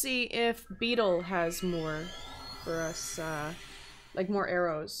 Let's see if Beetle has more for us, like more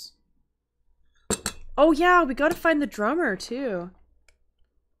arrows. Oh yeah, we gotta find the drummer too.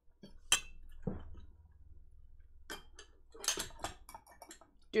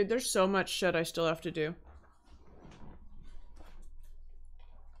 Dude, there's so much shit I still have to do.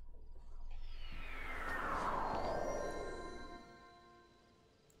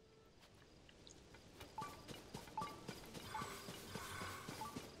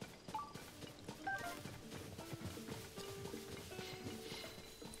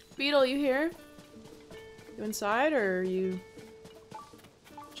 Beetle, you here? You inside, or are you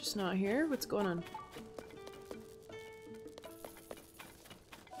just not here? What's going on?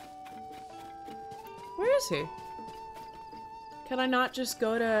 Where is he? Can I not just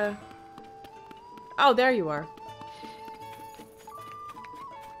go to... Oh, there you are.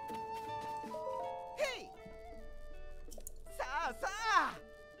 Hey! Sa!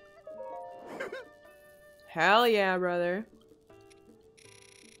 Hell yeah, brother.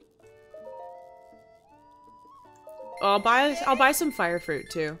 I'll buy some fire fruit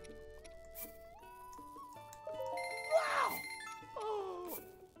too. Wow. Oh.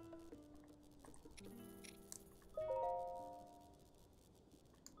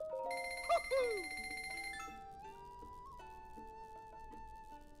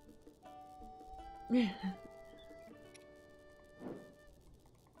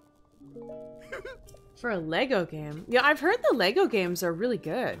 For a Lego game. Yeah, I've heard the Lego games are really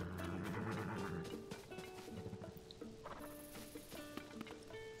good.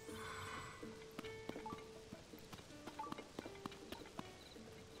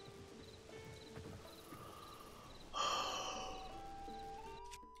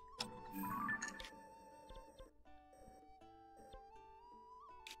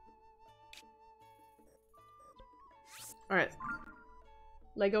 Alright.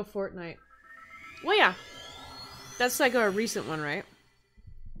 Lego Fortnite. Well, yeah. That's like a recent one, right?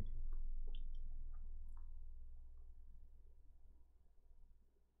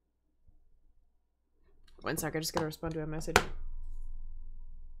 One sec, I just gotta respond to a message.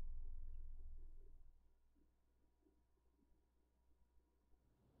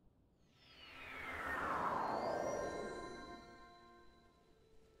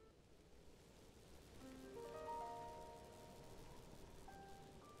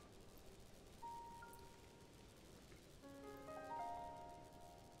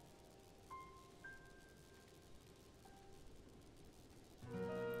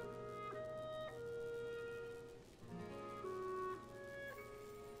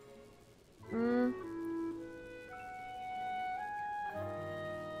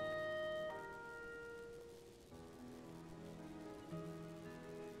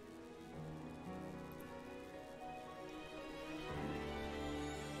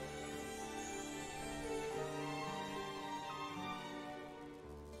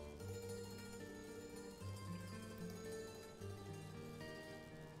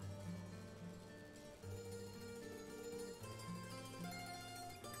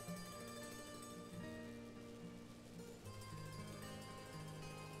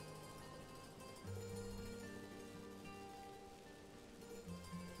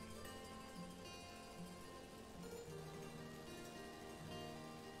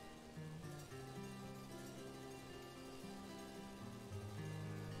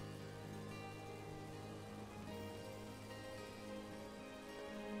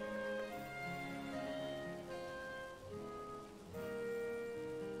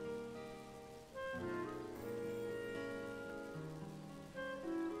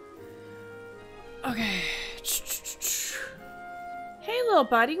 Okay. Hey, little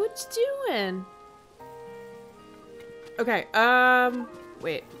buddy, what you doing? Okay,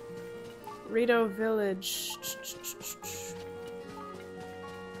 wait. Rito Village.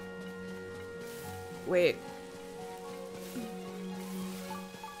 Wait.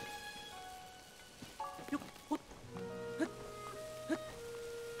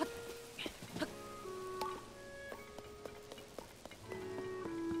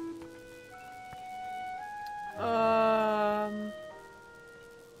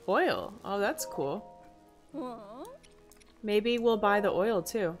 Oil. Oh, that's cool. Maybe we'll buy the oil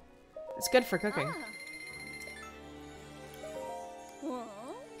too. It's good for cooking.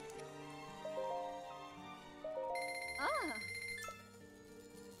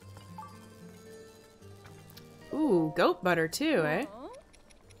 Ooh, goat butter too, eh?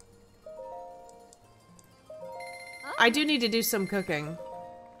 I do need to do some cooking.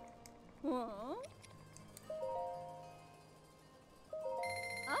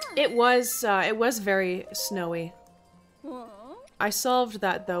 It was very snowy. I solved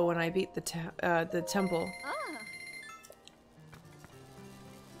that though when I beat the temple.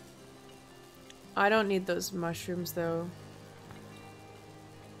 I don't need those mushrooms though.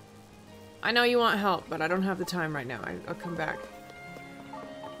 I know you want help, but I don't have the time right now. I'll come back.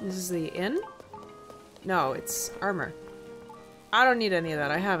 This is the inn? No, it's armor. I don't need any of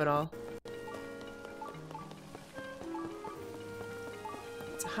that. I have it all.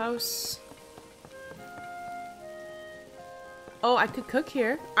 It's a house. Oh, I could cook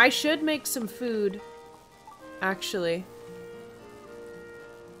here. I should make some food, actually.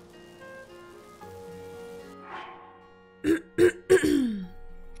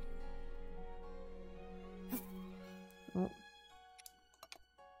 Oh.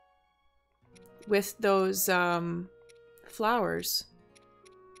 With those, flowers.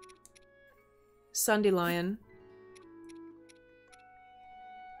 Sundelion.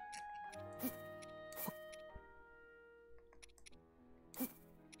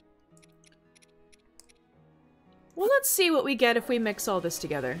 Well, let's see what we get if we mix all this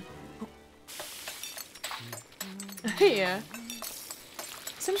together. Yeah.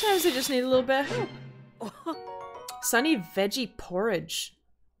 Sometimes I just need a little bit of help. Sunny veggie porridge.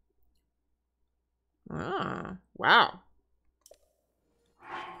 Ah, wow.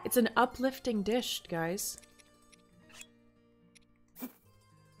 It's an uplifting dish, guys.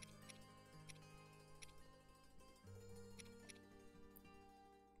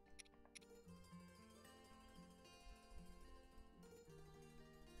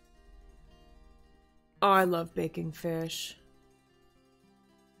 Oh, I love baking fish.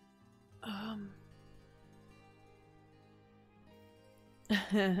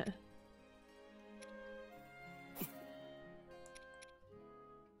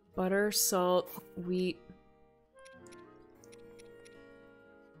 Butter, salt, wheat.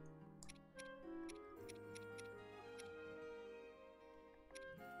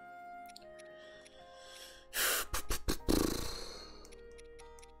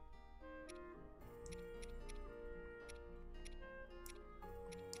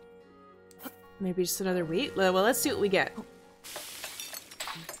 Maybe just another wheat? Well, let's see what we get.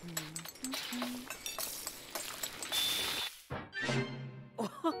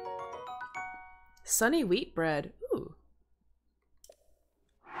 Sunny wheat bread. Ooh.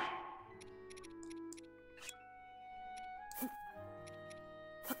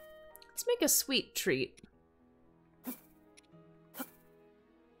 Let's make a sweet treat.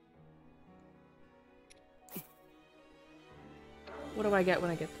 What do I get when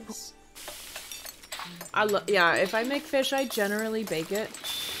I get this? Yeah, if I make fish, I generally bake it.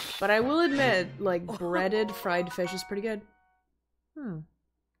 But I will admit, like, breaded fried fish is pretty good.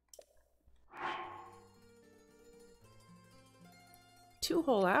 2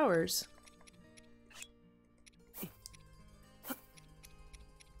 whole hours.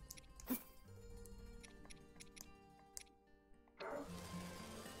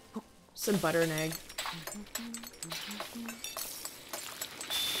 Some butter and egg.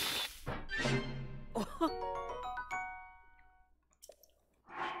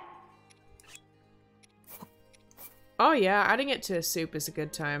 Oh yeah, adding it to a soup is a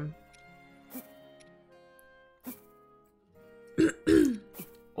good time.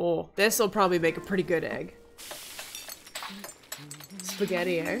 Oh, this will probably make a pretty good egg.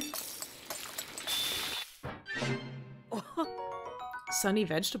 Spaghetti, eh? Sunny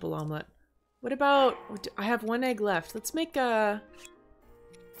vegetable omelet. What about... I have 1 egg left. Let's make a...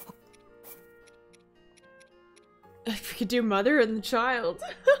 If we could do mother and the child.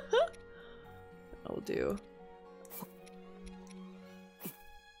 I'll do.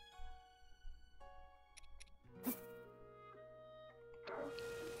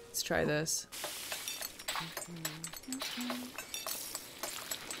 Let's try this.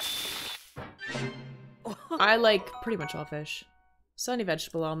 I like pretty much all fish. Sunny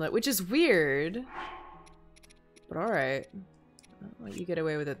vegetable omelet, which is weird. But alright. I'll let you get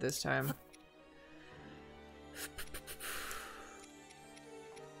away with it this time.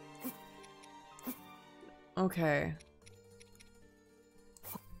 Okay.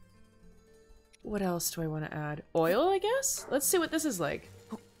 What else do I want to add? Oil, I guess? Let's see what this is like.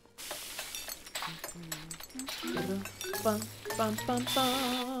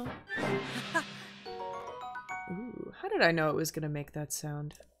 Ooh, how did I know it was gonna make that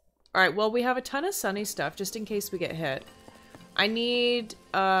sound? Alright, well, we have a ton of sunny stuff, just in case we get hit. I need,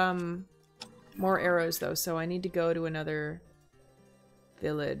 more arrows, though, so I need to go to another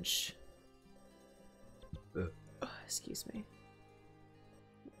village. Oh, excuse me.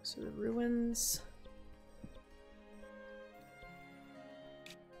 So the ruins...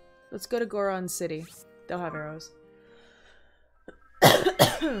 Let's go to Goron City. They'll have arrows.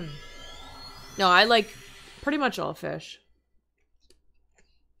 No, I like pretty much all fish.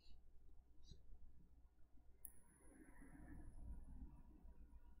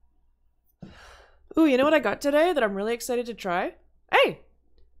 Ooh, you know what I got today that I'm really excited to try? Hey!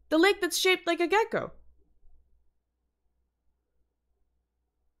 The lake that's shaped like a gecko.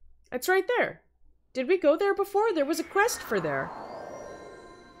 It's right there. Did we go there before? There was a quest for there.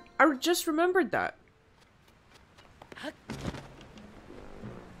 I just remembered that.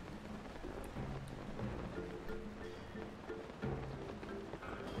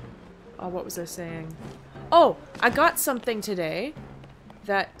 Oh, what was I saying? Oh, I got something today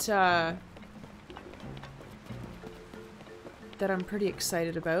that, that I'm pretty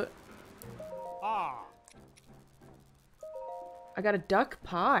excited about. Ah. I got a duck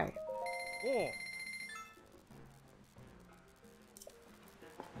pie. Oh.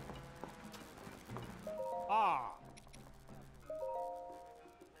 Ah.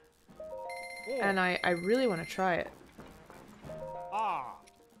 Oh. And I really want to try it. Ah.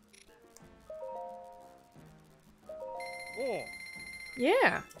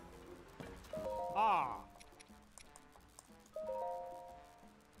 Yeah. Ah.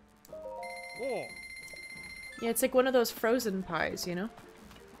 Oh. Yeah, it's like one of those frozen pies, you know?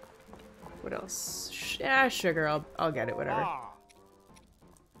 What else? Yeah, sugar. I'll get it, whatever. Ah.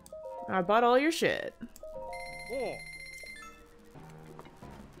 I bought all your shit. Oh.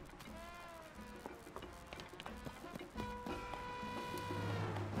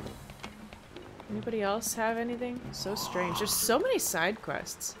 Anybody else have anything? So strange. There's so many side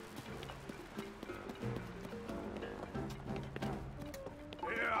quests.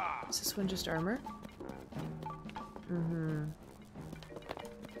 Yeah. Is this one just armor? Mm-hmm.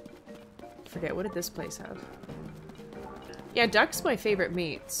 Forget, what did this place have? Yeah, duck's my favorite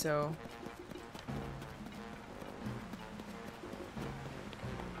meat, so...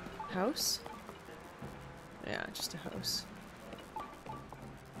 House? Yeah, just a house.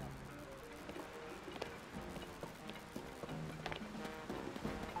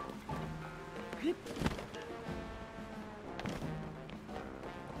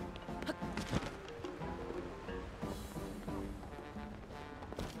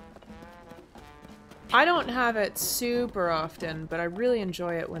 I don't have it super often, but I really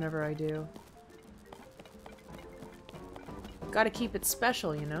enjoy it whenever I do. Gotta keep it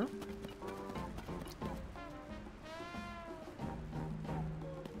special, you know?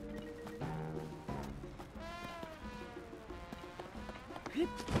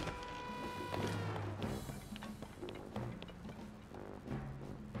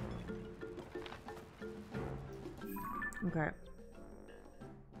 Okay.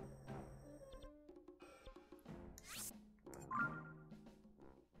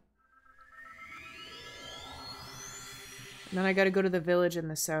 And then I gotta go to the village in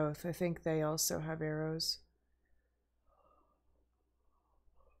the south. I think they also have arrows.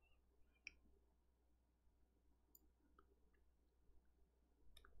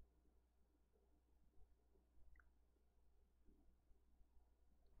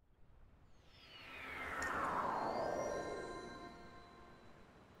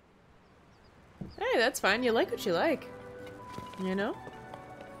 Hey, that's fine. You like what you like. You know?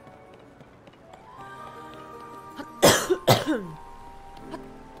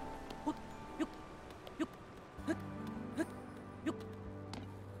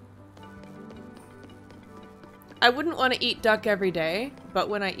 I wouldn't want to eat duck every day, but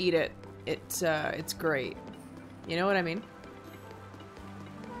when I eat it, it's great. You know what I mean?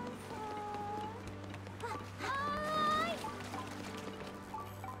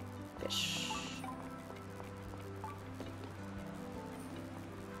 Fish.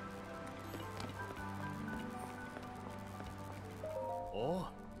 Oh.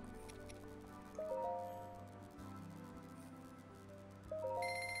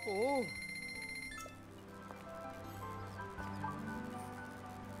 Oh.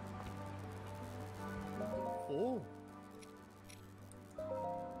 Oh.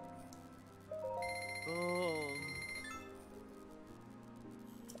 Oh.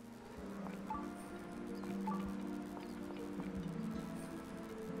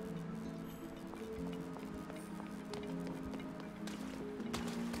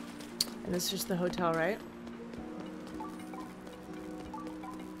 And this is just the hotel, right?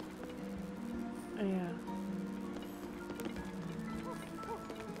 Oh, yeah.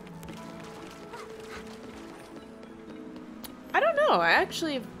 I don't know. I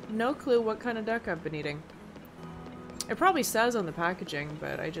actually have no clue what kind of duck I've been eating. It probably says on the packaging,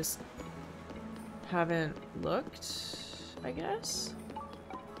 but I just haven't looked, I guess.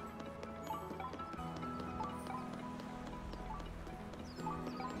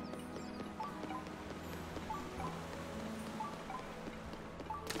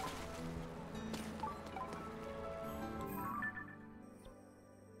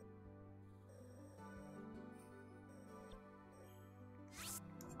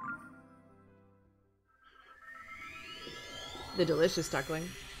 The delicious duckling.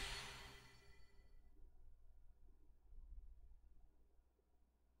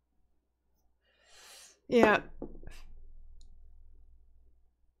 Yeah.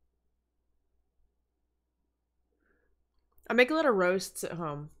 I make a lot of roasts at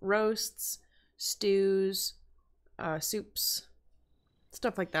home. Roasts, stews, soups,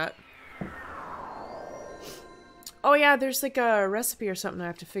 stuff like that. Oh yeah, there's like a recipe or something I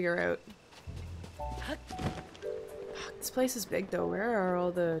have to figure out. This place is big though. Where are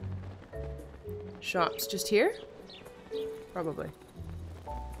all the shops? Just here? Probably.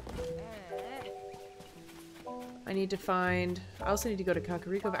 I need to find... I also need to go to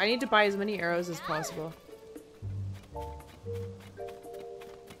Kakariko. I need to buy as many arrows as possible.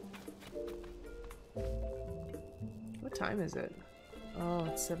 What time is it? Oh,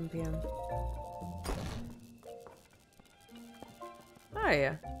 it's 7 p.m.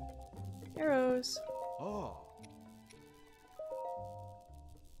 Hi. Arrows. Oh.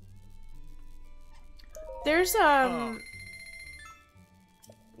 There's, Oh.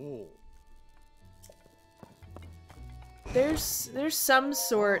 There's some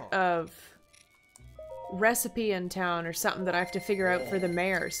sort of recipe in town or something that I have to figure out for the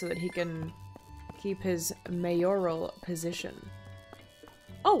mayor so that he can keep his mayoral position.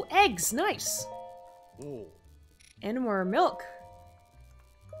 Oh, eggs! Nice! Oh. And more milk.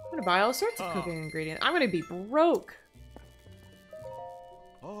 I'm gonna buy all sorts of cooking ingredients. I'm gonna be broke.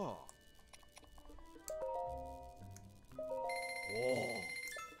 Oh. Oh.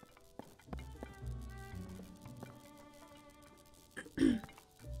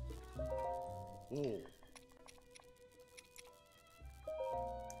 Oh.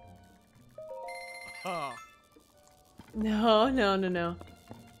 Ha. No, no, no, no.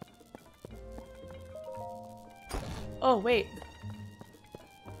 Oh, wait.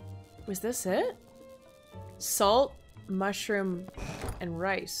 Was this it? Salt, mushroom, and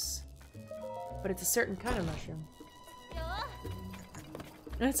rice. But it's a certain kind of mushroom.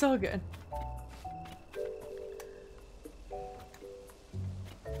 That's all good.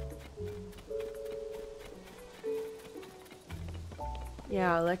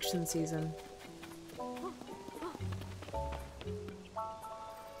 Yeah, election season.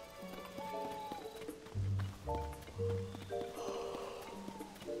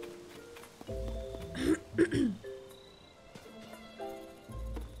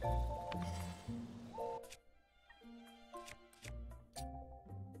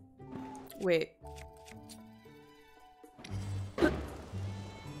 Wait.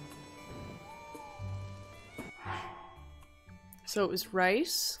 So it was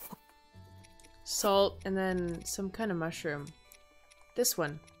rice, salt, and then some kind of mushroom. This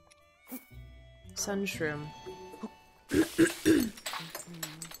one. Sunshroom.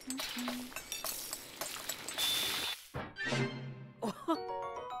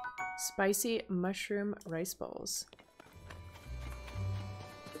 Spicy mushroom rice balls.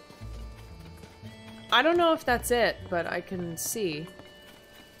 I don't know if that's it, but I can see.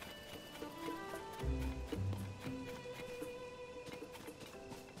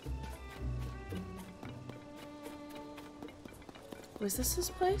 Was this his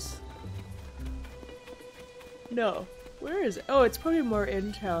place? No. Where is it? Oh, it's probably more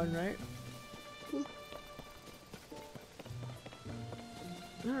in town, right?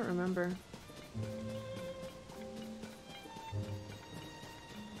 I don't remember.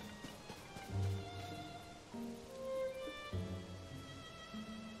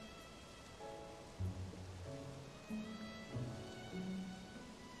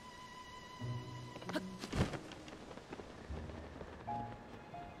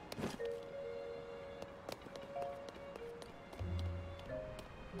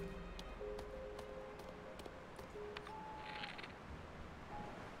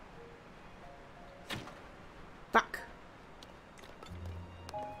 Fuck.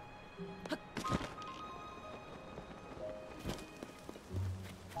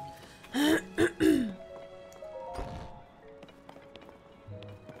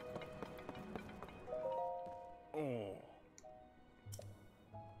 Oh.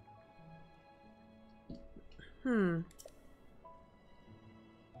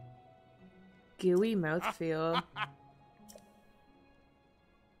 Gooey mouthfeel.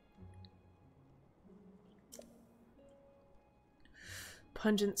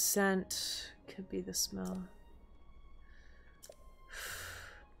 Pungent scent. Could be the smell.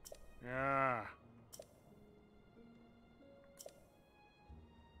 Yeah.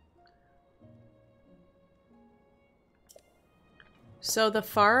 So the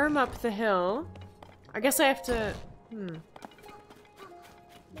farm up the hill. I guess I have to...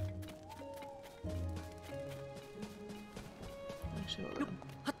 Actually, hold on.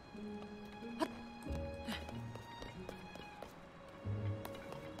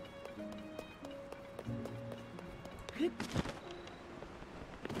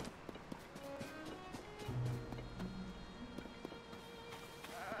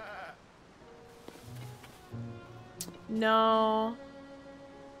 No.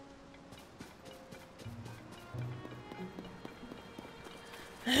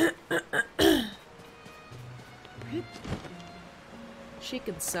 She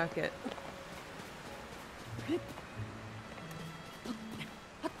could suck it.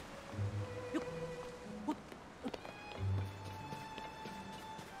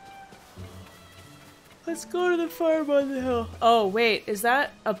 Let's go to the farm on the hill. Oh, wait. Is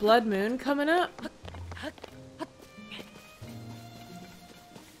that a blood moon coming up?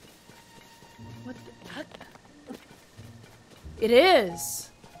 It is.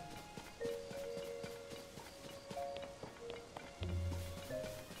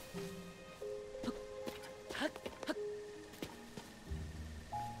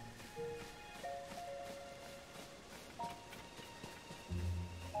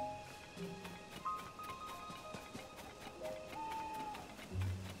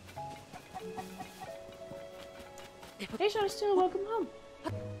 Hey, Sean, still welcome home.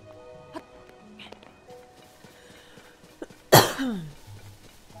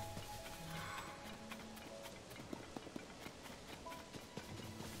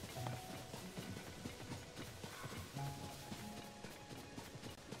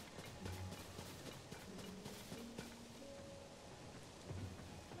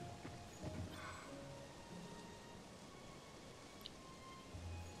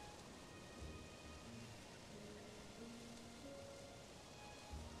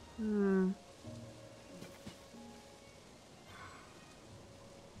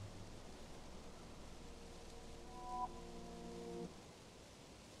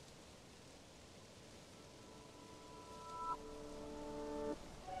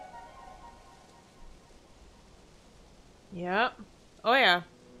 Yep. Oh, yeah.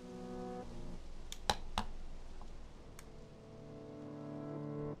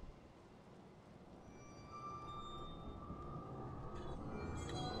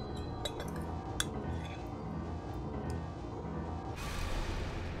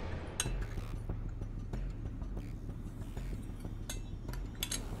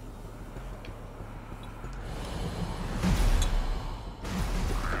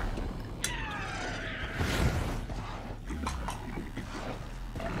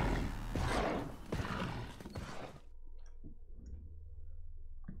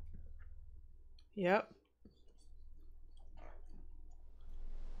 Yep.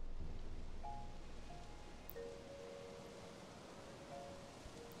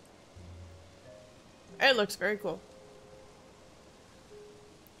 It looks very cool.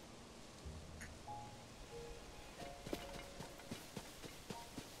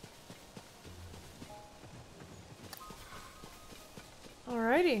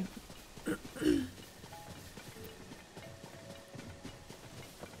 Alrighty.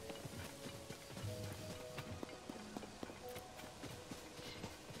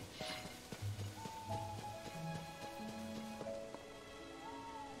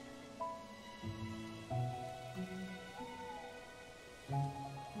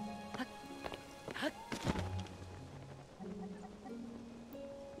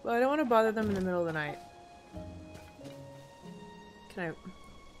 Well, I don't want to bother them in the middle of the night. Can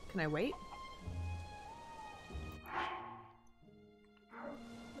I wait?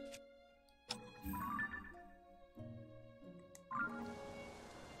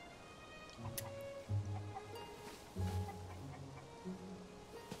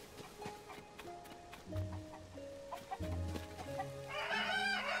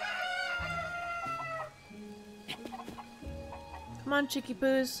 Come on, Chicky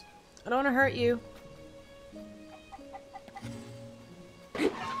Poos. I don't want to hurt you.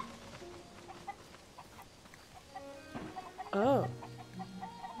 Oh.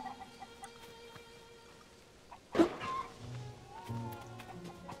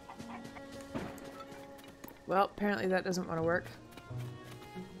 Well, apparently that doesn't want to work.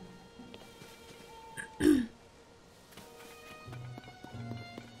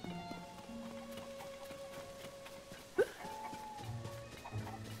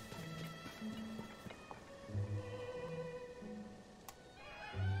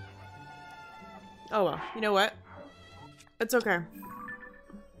 Oh well, you know what? It's okay.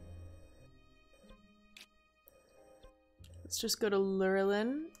 Let's just go to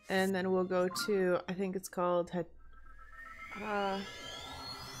Lurelin, and then we'll go to, I think it's called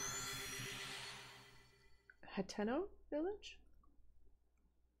Hateno Village?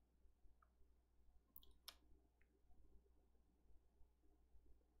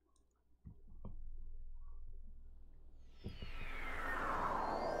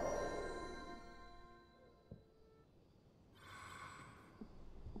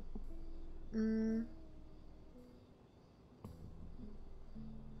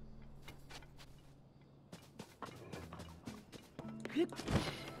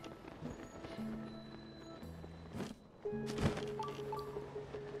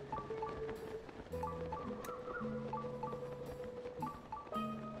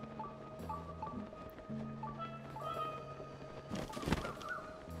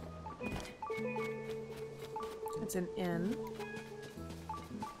 It's an inn.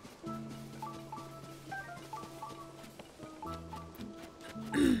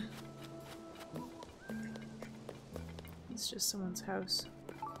 Let's just someone's house.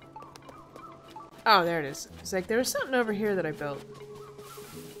 Oh, there it is. It's like, there was something over here that I built.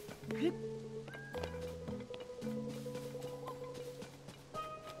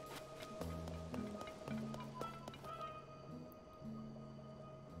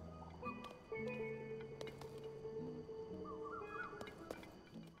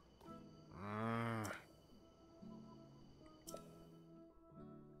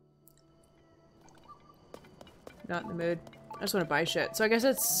 Not in the mood. I just want to buy shit. So I guess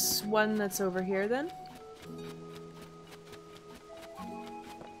it's one that's over here then?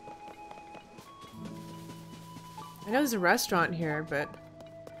 I know there's a restaurant here, but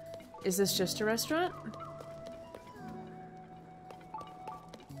is this just a restaurant?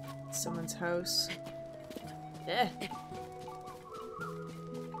 Someone's house. Eh.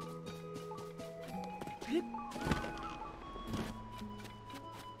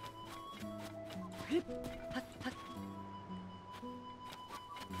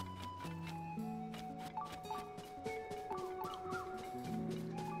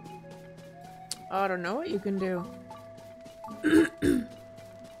 I don't know what you can do.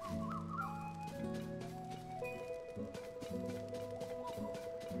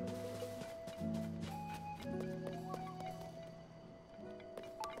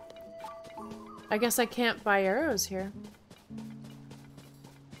 I guess I can't buy arrows here.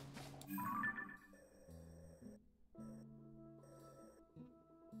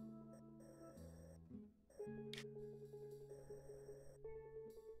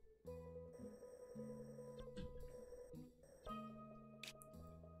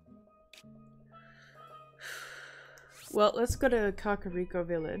 Well, let's go to Kakariko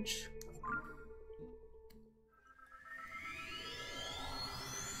Village.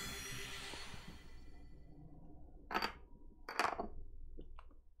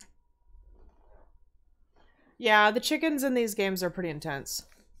 Yeah, the chickens in these games are pretty intense.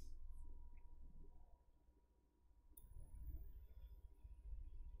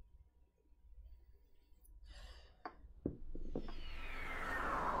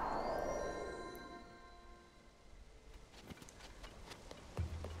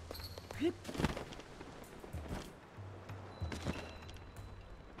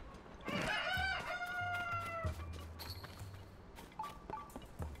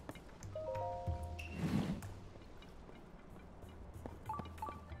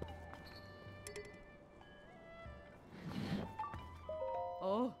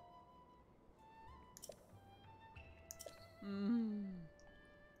 Oh. Mm.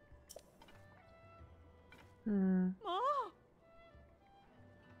 Ma.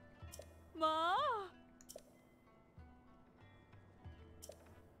 Ma.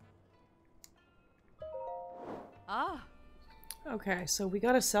 Ah. Okay, so we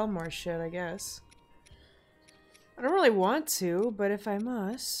gotta sell more shit, I guess. I don't really want to, but if I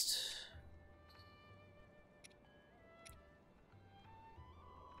must...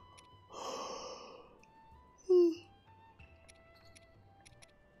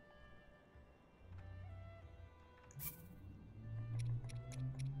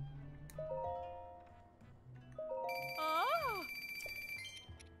 Ah.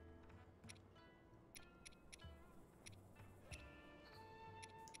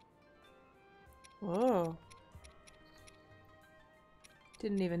 Whoa.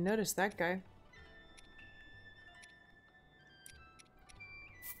 Didn't even notice that guy.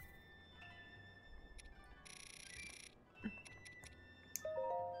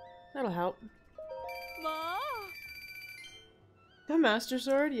 That'll help. Ma. The Master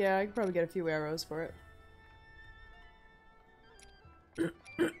Sword? Yeah, I could probably get a few arrows for it.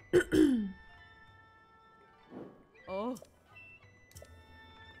 Oh.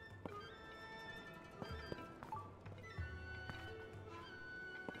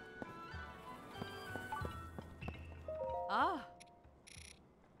 Ah.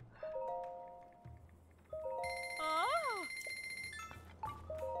 Ah.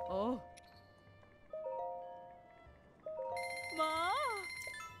 Oh. Ma.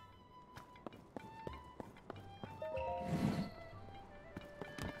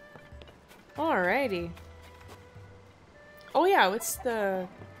 Alrighty. Oh yeah, what's the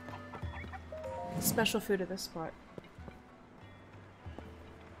special food of this spot?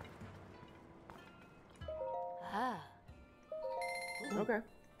 Ah. Okay.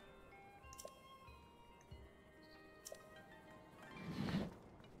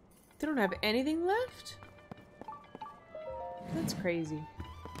 They don't have anything left? That's crazy.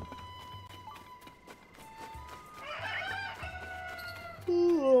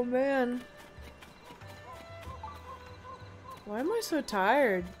 Oh man. Why am I so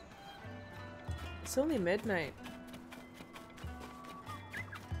tired? It's only midnight.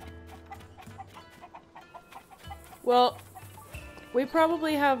 Well, we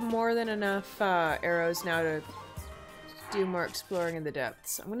probably have more than enough arrows now to do more exploring in the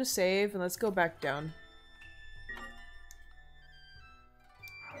depths. I'm gonna save and let's go back down.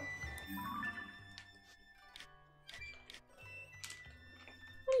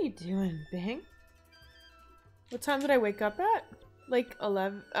 What are you doing, Bing? What time did I wake up at? Like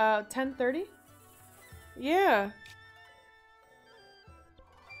 10:30? Yeah.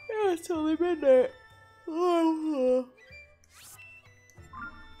 Yeah, it's only midnight. Oh.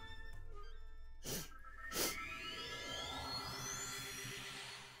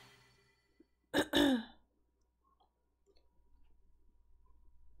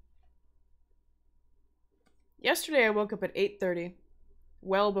 Yesterday I woke up at 8:30,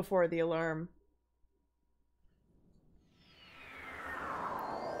 well before the alarm.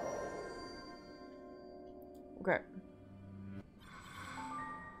 Okay.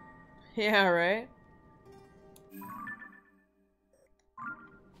 Yeah, right?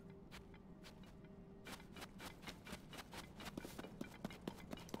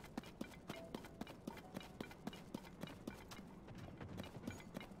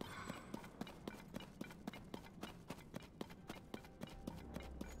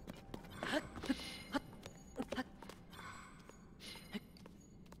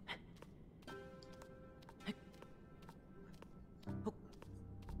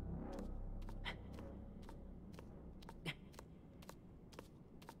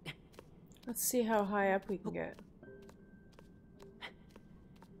 Let's see how high up we can get.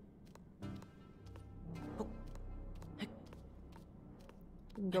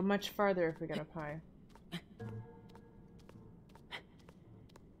 We can go much farther if we get up high.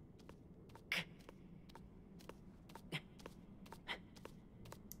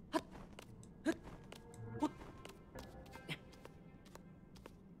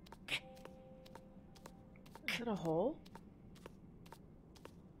 Is that a hole?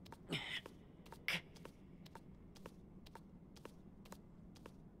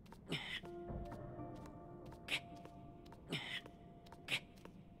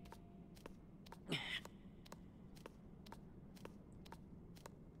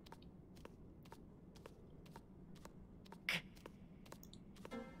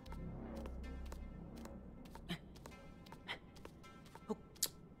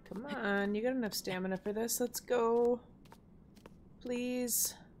 Come on, you got enough stamina for this. Let's go.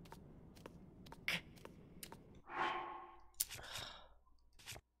 Please.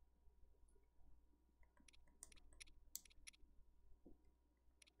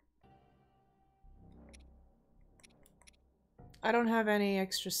 I don't have any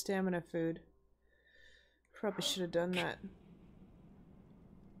extra stamina food. Probably should have done that.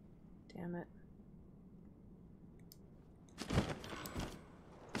 Damn it.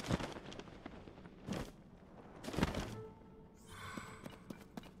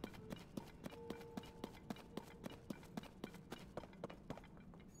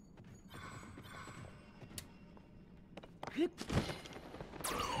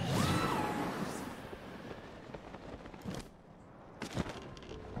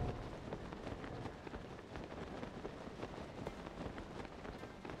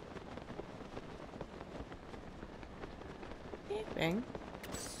 Bang.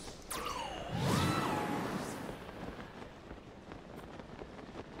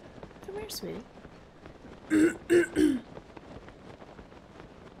 Come here, sweetie.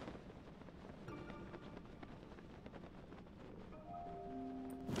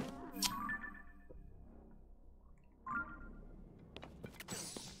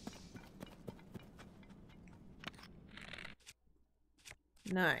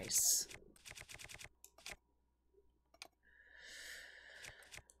 Nice.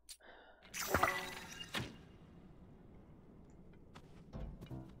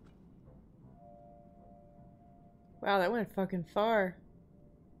 Wow, that went fucking far.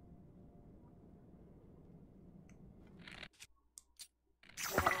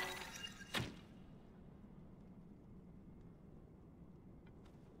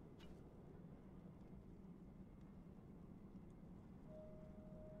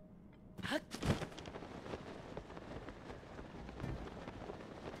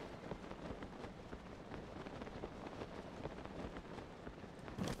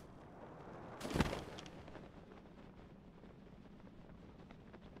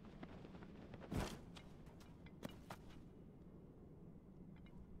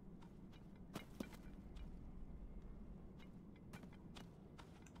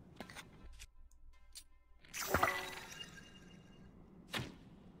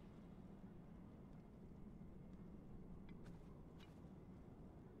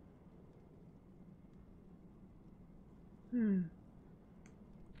 Hmm.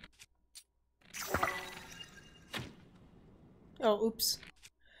 Oh, oops.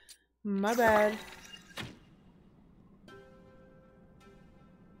 My bad.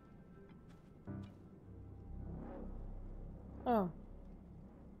 Oh.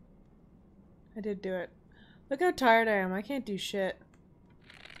 I did do it. Look how tired I am. I can't do shit.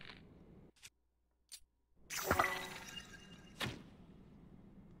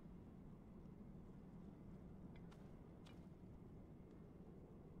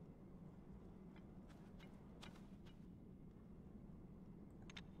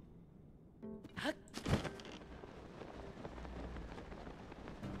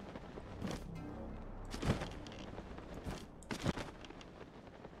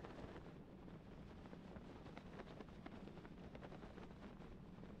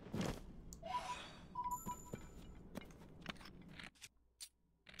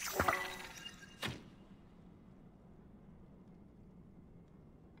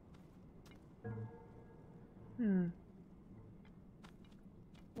 Hmm.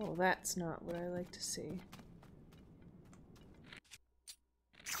 Well, that's not what I like to see.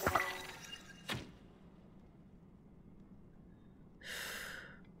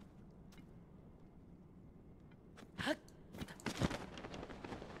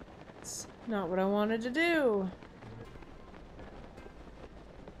 It's not what I wanted to do.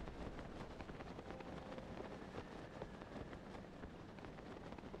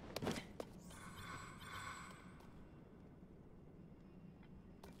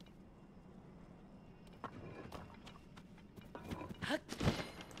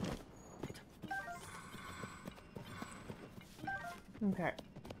 Okay.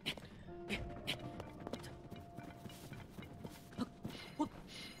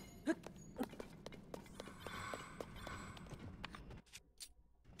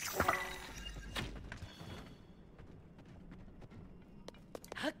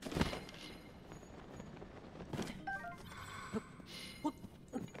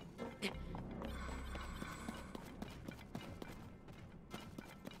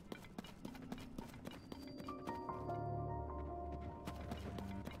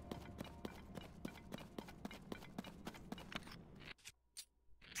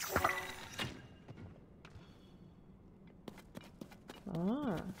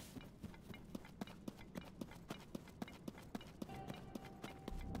 Ah.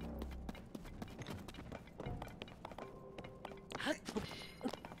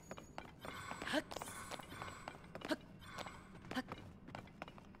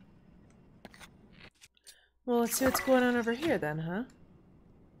 Well, let's see what's going on over here then, huh?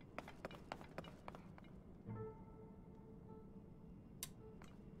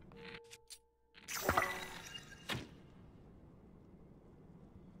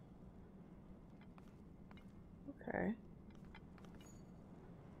 Okay.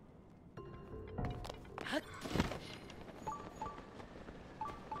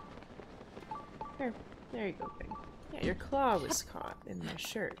 There you go, Big. Yeah, your claw was caught in my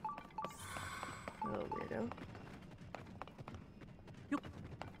shirt. Little weirdo.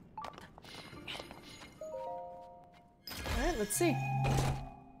 Alright, let's see.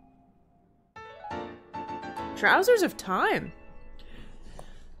 Trousers of Time.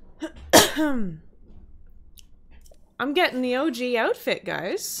 I'm getting the OG outfit,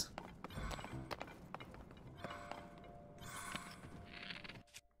 guys.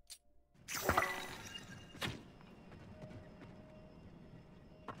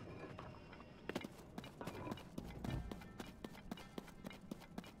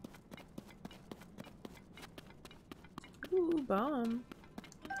 Ooh, bomb.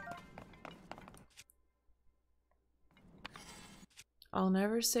 I'll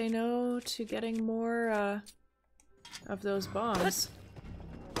never say no to getting more, of those bombs.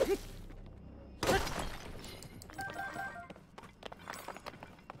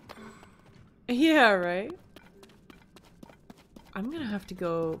 Yeah, right? I'm gonna have to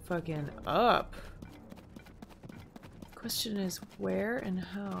go fucking up. Question is where and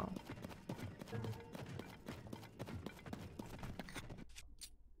how?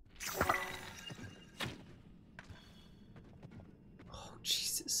 Oh,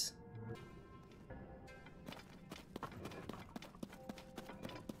 Jesus.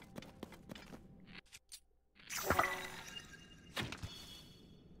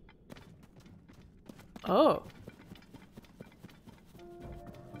 Oh.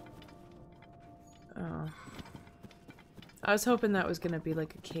 Oh. I was hoping that was gonna be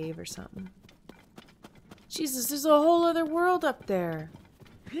like a cave or something. Jesus, there's a whole other world up there.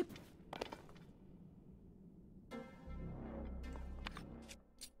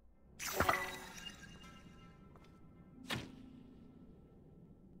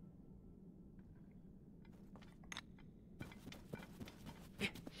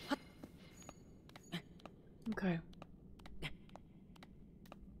 Okay.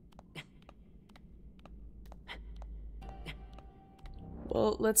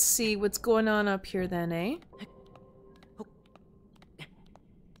 Well, let's see what's going on up here then, eh?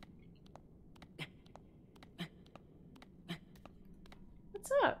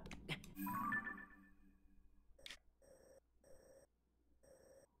 What's up?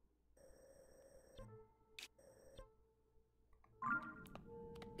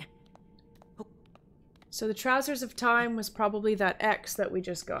 So the Trousers of Time was probably that X that we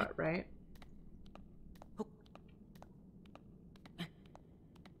just got, right?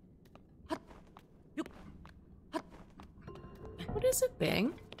 What is it,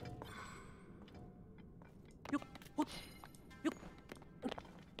 Bing?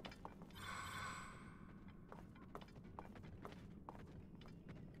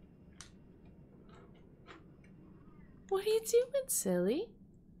 What are you doing, silly?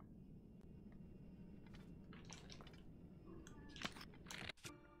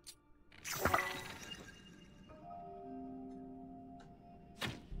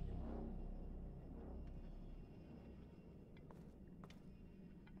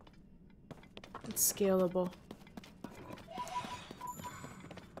 It's scalable.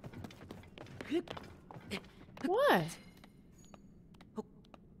 What?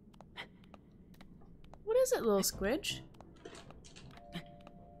 What is it, little squidge?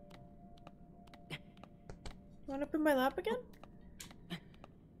 Want up in my lap again?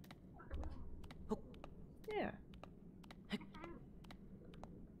 Yeah.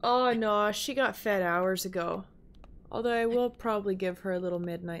 Oh no, she got fed hours ago. Although I will probably give her a little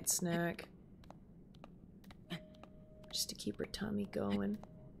midnight snack. Just to keep her tummy going.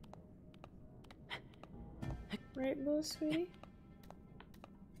 Right, little sweetie?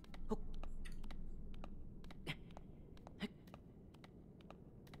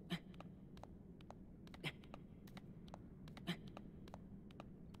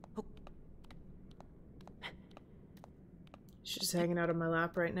 She's just hanging out on my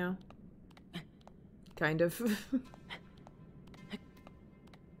lap right now. Kind of.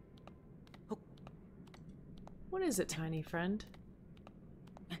 What is it, tiny friend?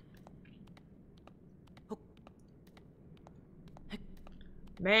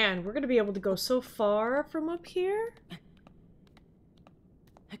 Man, we're gonna be able to go so far from up here.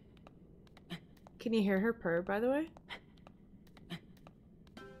 Can you hear her purr, by the way?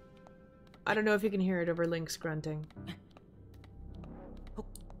 I don't know if you can hear it over Link's grunting. Oh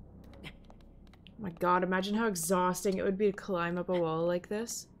my god, imagine how exhausting it would be to climb up a wall like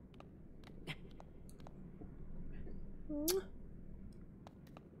this.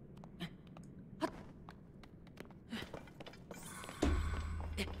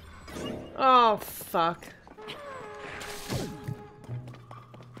 Oh, fuck.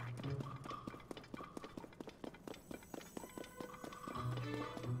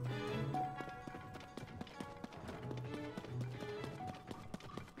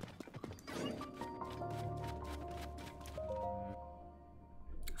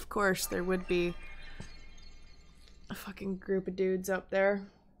 Of course, there would be a fucking group of dudes up there.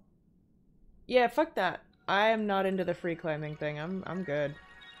 Yeah, fuck that. I am not into the free climbing thing. I'm good.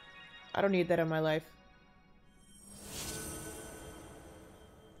 I don't need that in my life.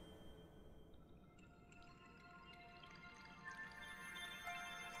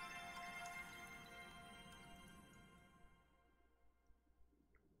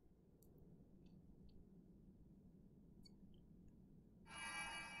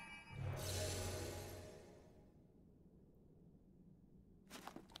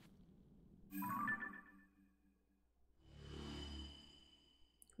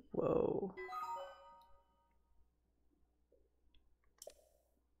 Whoa.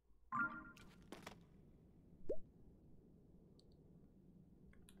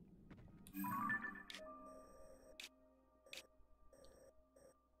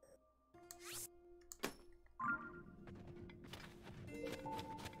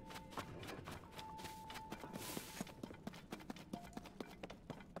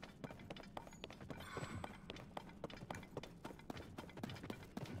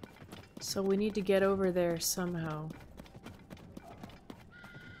 So we need to get over there somehow.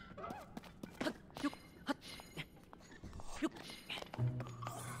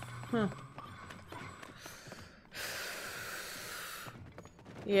 Huh.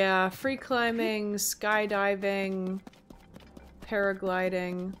 Yeah, free climbing, skydiving,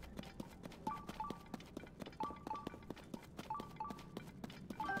 paragliding.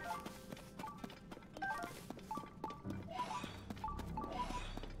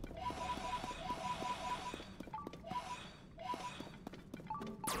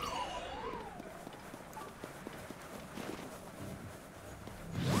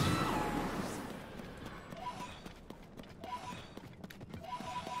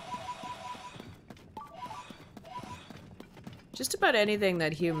 Just about anything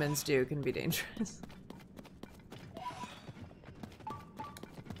that humans do can be dangerous.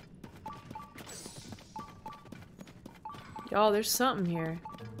 Y'all, there's something here.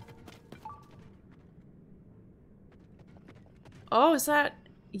 Oh, is that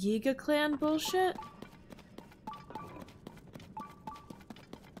Yiga clan bullshit?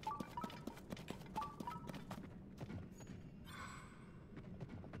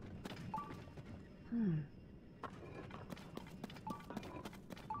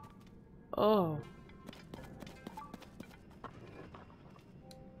 Oh.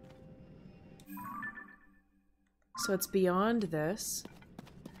 So it's beyond this.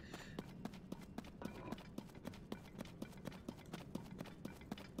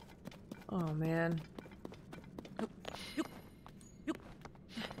 Oh, man.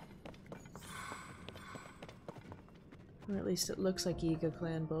 Or at least it looks like Yiga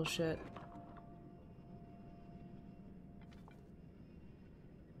clan bullshit.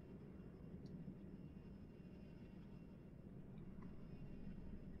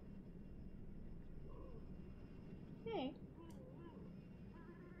 Hey.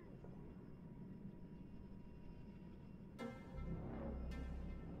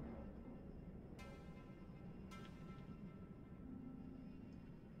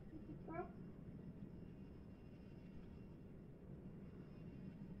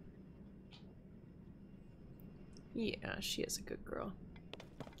 Yeah, she is a good girl.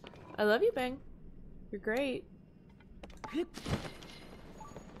 I love you, Bang. You're great.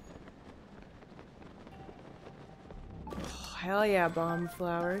 Oh, hell yeah, bomb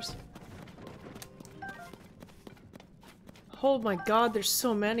flowers. Oh my god, there's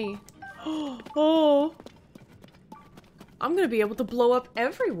so many. Oh! I'm gonna be able to blow up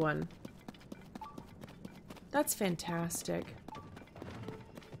everyone. That's fantastic.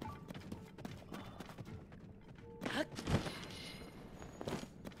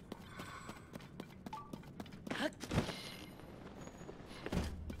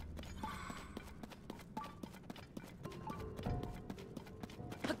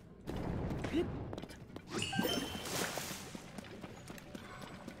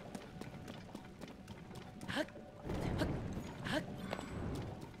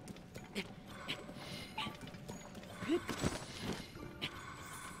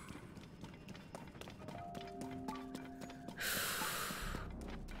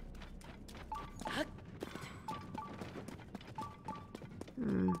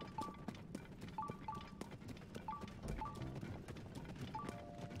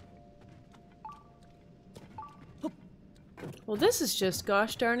 Well, this is just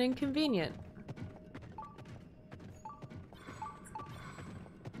gosh darn inconvenient.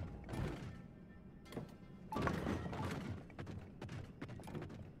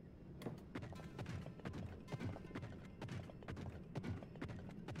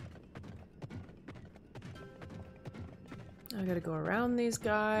 I gotta go around these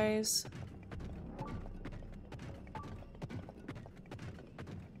guys.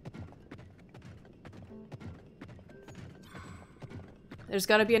 There's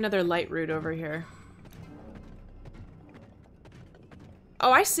gotta be another light route over here.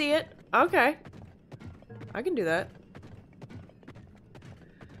 Oh, I see it. Okay. I can do that.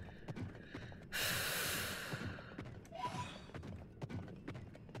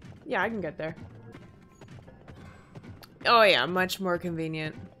 Yeah, I can get there. Oh yeah, much more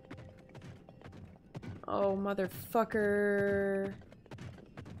convenient. Oh, motherfucker.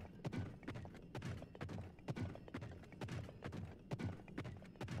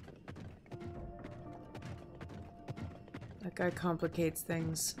 That guy complicates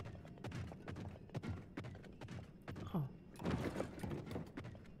things. Oh.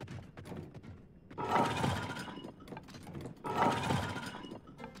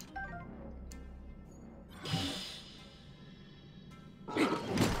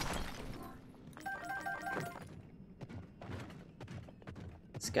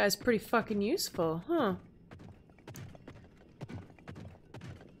 This guy's pretty fucking useful, huh?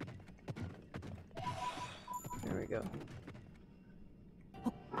 There we go.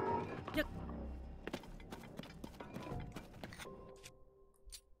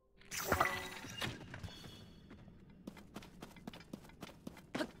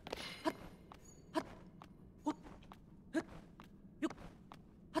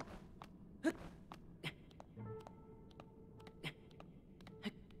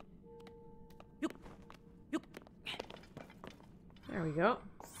 There we go.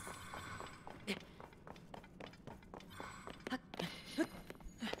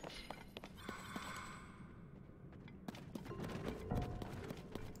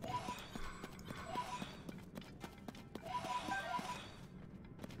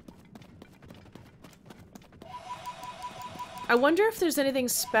 I wonder if there's anything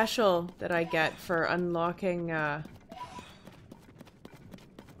special that I get for unlocking,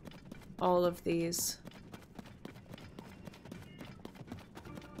 all of these.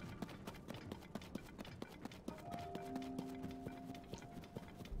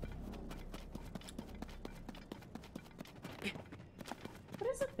 What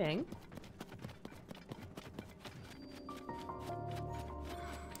is a thing?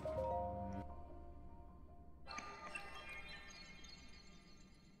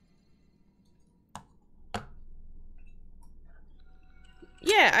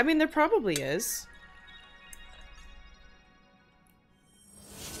 Yeah, I mean, there probably is.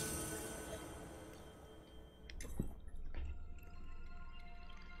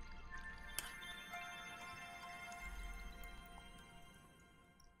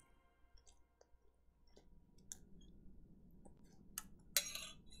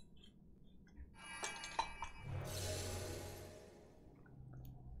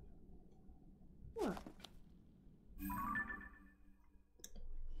 What?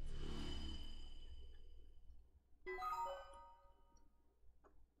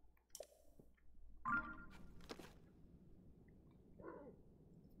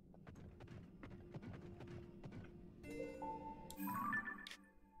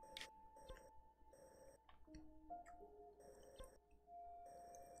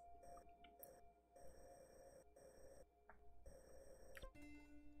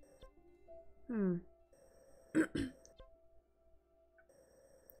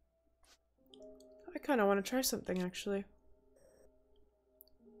 I kind of want to try something, actually.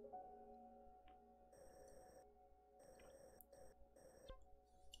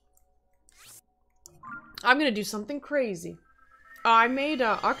 I'm gonna do something crazy. I made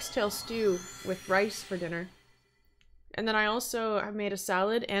oxtail stew with rice for dinner. And then I also made a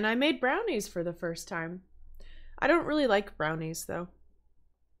salad, and I made brownies for the first time. I don't really like brownies, though.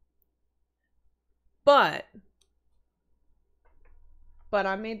 But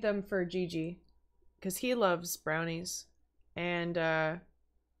I made them for Gigi, because he loves brownies. And,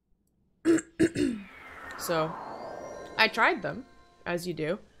 so, I tried them, as you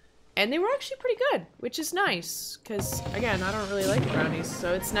do. And they were actually pretty good, which is nice, because, again, I don't really like brownies,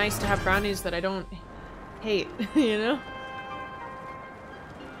 so it's nice to have brownies that I don't hate, you know?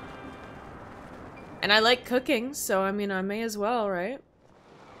 And I like cooking, so, I mean, I may as well, right?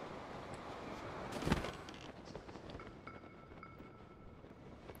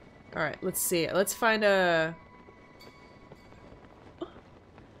 Alright, let's see. Let's find a...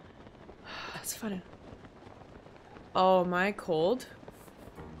 Let's find a... Oh, am I cold?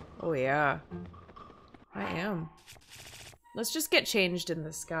 Oh yeah, I am. Let's just get changed in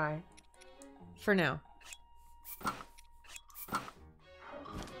the sky. For now.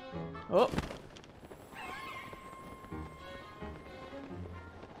 Oh.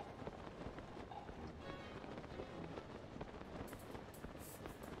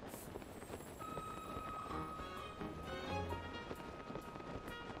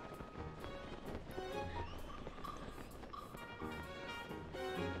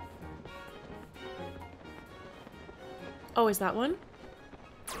 Oh, is that one?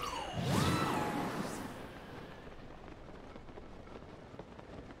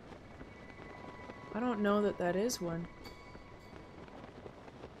 I don't know that that is one.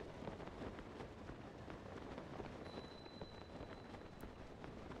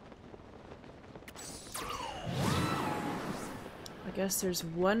 I guess there's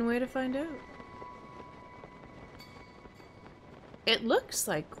one way to find out. It looks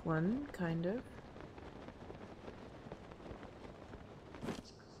like one, kind of.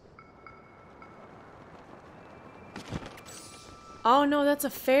 Oh no, that's a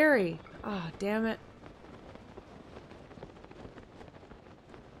fairy. Oh, damn it.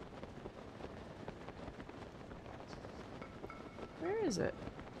 Where is it?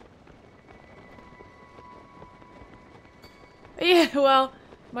 Yeah, well,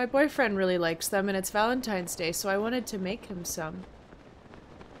 my boyfriend really likes them and it's Valentine's Day, so I wanted to make him some.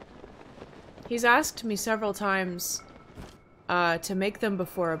 He's asked me several times to make them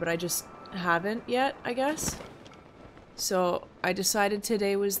before, but I just haven't yet, I guess. So I decided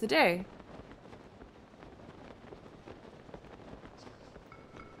today was the day.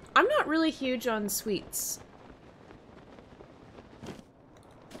 I'm not really huge on sweets.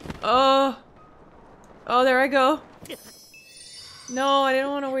 Oh. Oh, there I go. No, I didn't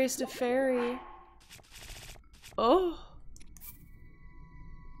want to waste a fairy. Oh.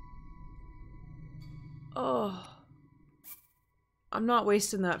 Oh. I'm not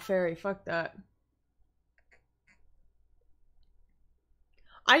wasting that fairy. Fuck that.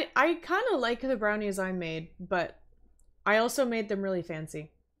 I kind of like the brownies I made, but I also made them really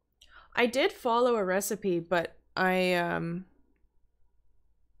fancy. I did follow a recipe, but I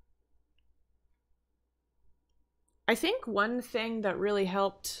think one thing that really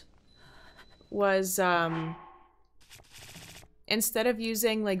helped was instead of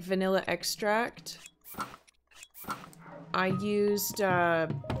using like vanilla extract, I used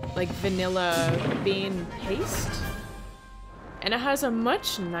like vanilla bean paste, and it has a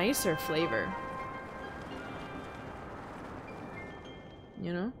much nicer flavor.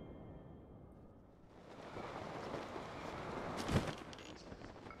 You know?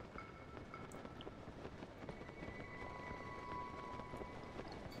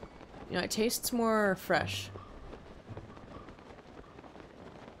 You know, it tastes more fresh.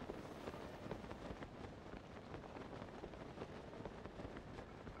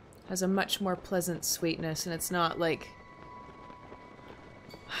 Has a much more pleasant sweetness, and it's not like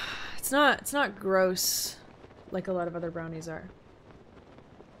it's not gross like a lot of other brownies are.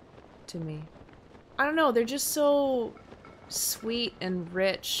 To me. I don't know, they're just so sweet and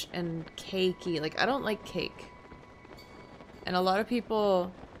rich and cakey. Like, I don't like cake. And a lot of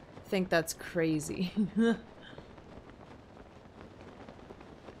people think that's crazy.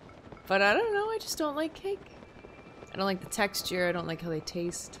 But I don't know, I just don't like cake. I don't like the texture, I don't like how they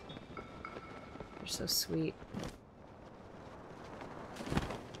taste. They're so sweet.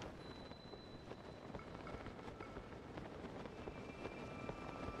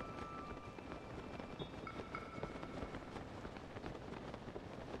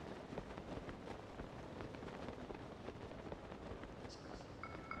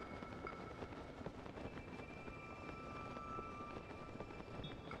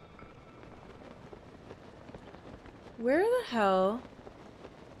 Where the hell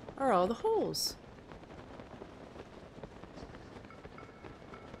are all the holes?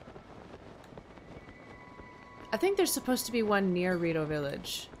 I think there's supposed to be one near Rito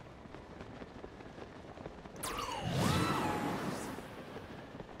Village.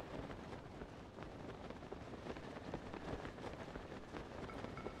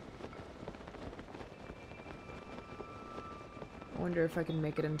 I wonder if I can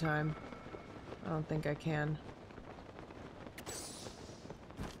make it in time. I don't think I can.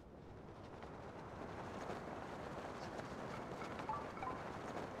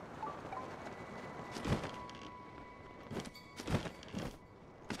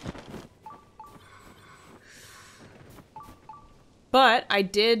 But I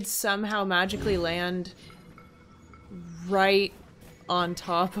did somehow magically land right on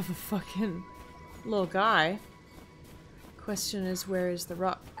top of a fucking little guy. Question is, where is the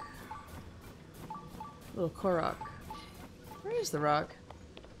rock? Little Korok. Where is the rock?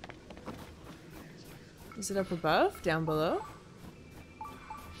 Is it up above? Down below?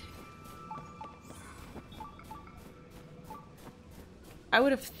 I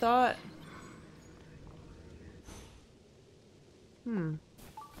would have thought...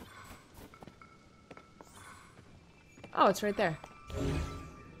 Oh, it's right there.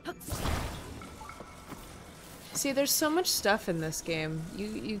 See, there's so much stuff in this game.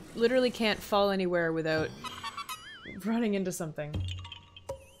 You literally can't fall anywhere without running into something.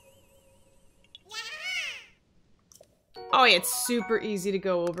 Oh yeah, it's super easy to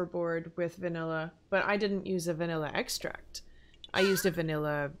go overboard with vanilla, but I didn't use a vanilla extract. I used a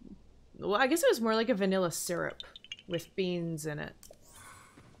vanilla... Well, I guess it was more like a vanilla syrup with beans in it.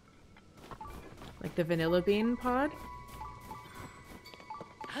 Like the vanilla bean pod.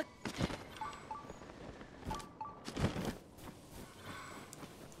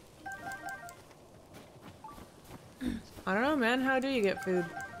 I don't know, man. How do you get food?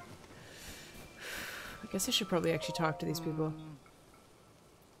 I guess I should probably actually talk to these people.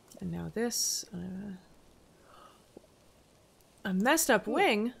 And now this. A messed up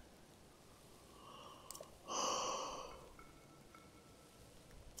wing?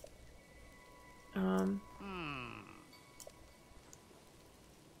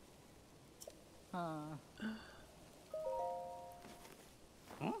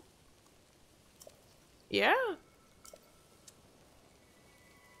 Yeah.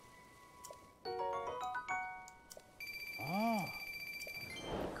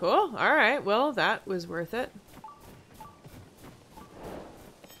 Cool. Alright, well, that was worth it.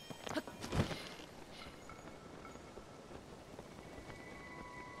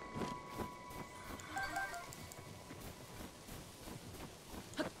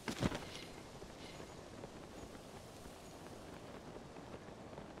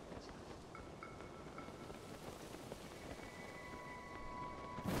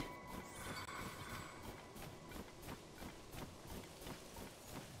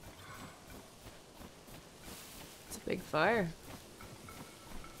 Big fire.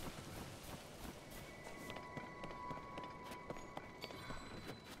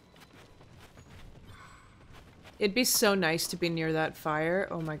 It'd be so nice to be near that fire.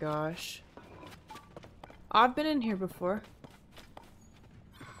 Oh my gosh. I've been in here before.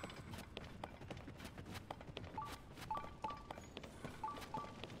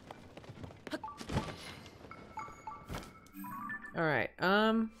 Alright,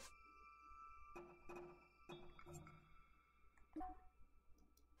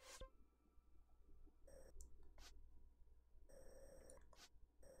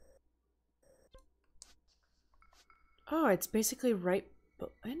 oh, it's basically right...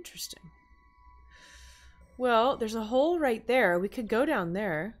 Interesting. Well, there's a hole right there. We could go down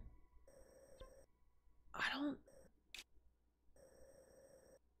there. I don't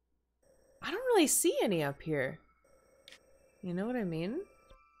really see any up here. You know what I mean?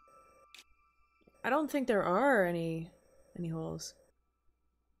 I don't think there are any holes.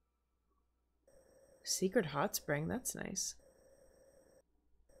 Secret hot spring, that's nice.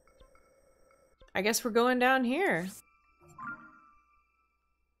 I guess we're going down here.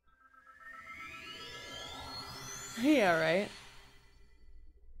 Yeah, right.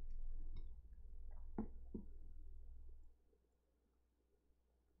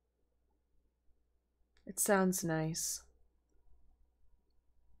 It sounds nice.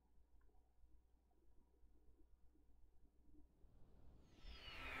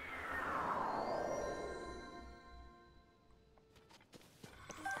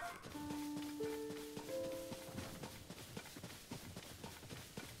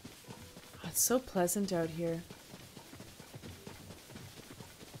 Oh, it's so pleasant out here.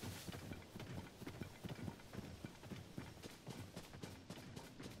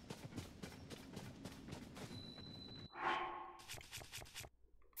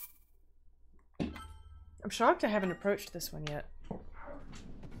 I'm shocked I haven't approached this one yet.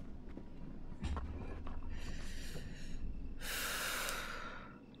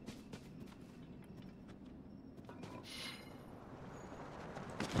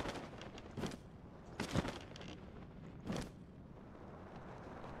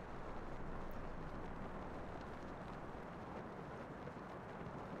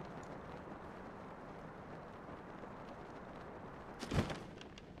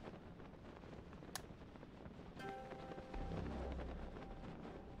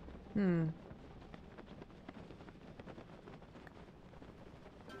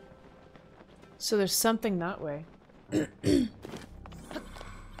 So there's something that way. You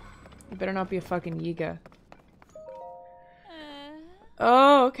better not be a fucking Yiga.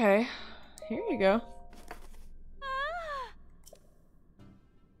 Oh, okay. Here you go.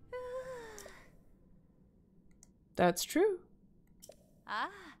 That's true.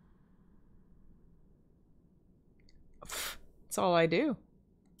 That's all I do.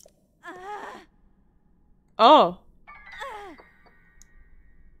 Oh!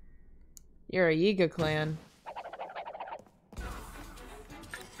 You're a Yiga clan.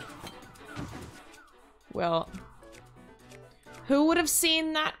 Well, who would have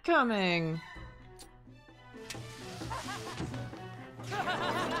seen that coming?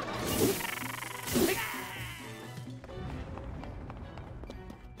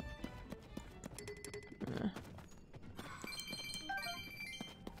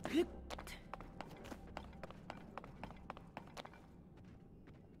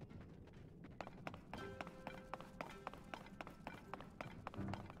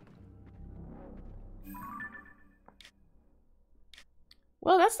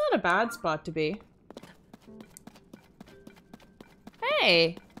 Well, that's not a bad spot to be.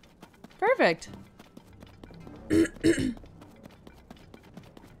 Hey! Perfect.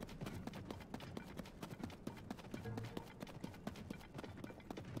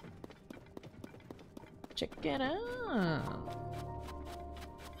 Check it out.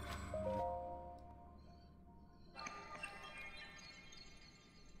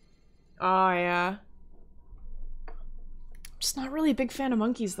 Oh, yeah. Just not really a big fan of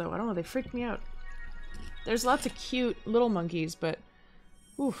monkeys, though. I don't know, they freak me out. There's lots of cute little monkeys, but...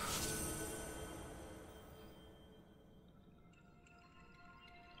 oof.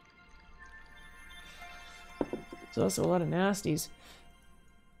 There's also a lot of nasties.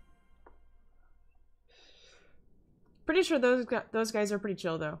 Pretty sure those guys are pretty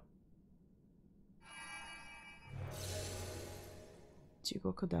chill, though.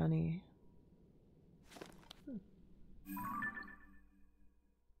 Chigo Kodani.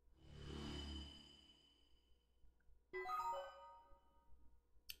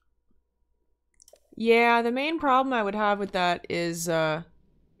 Yeah, the main problem I would have with that is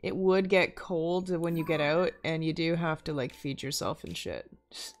it would get cold when you get out, and you do have to, like, feed yourself and shit.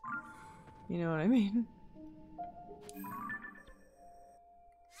 You know what I mean?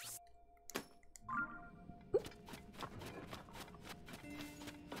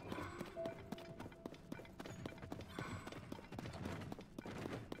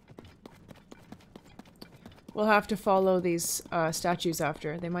 We'll have to follow these statues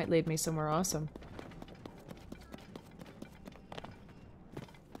after. They might lead me somewhere awesome.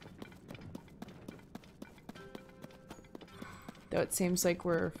 Though it seems like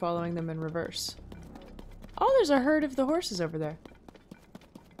we're following them in reverse. Oh, there's a herd of the horses over there.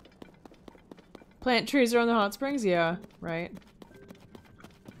 Plant trees around the hot springs? Yeah, right.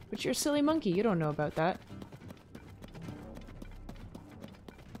 But you're a silly monkey. You don't know about that.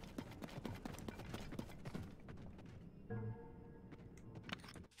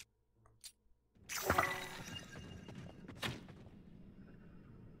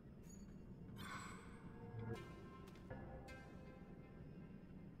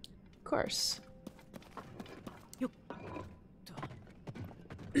 Of course.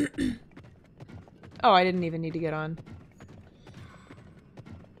 Oh, I didn't even need to get on.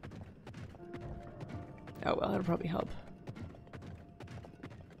 Oh well, that'll probably help.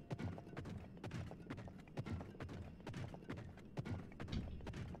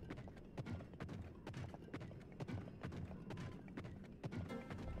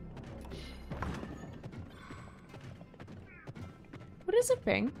 What is it,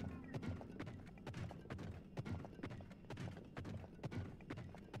 Bing?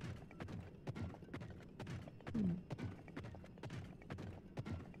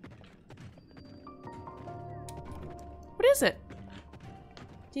 What is it?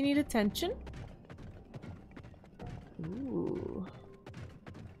 Do you need attention? Ooh.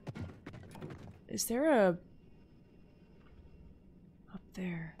 Is there a... up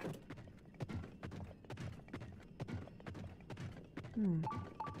there? Hmm.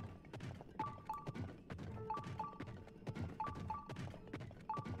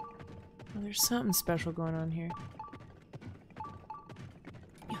 Well, there's something special going on here.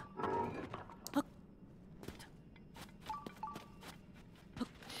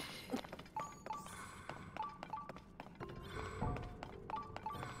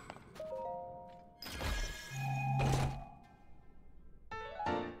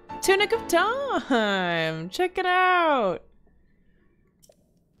 Tunic of Time! Check it out!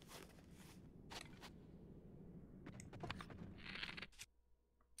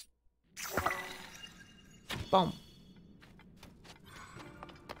 Boom.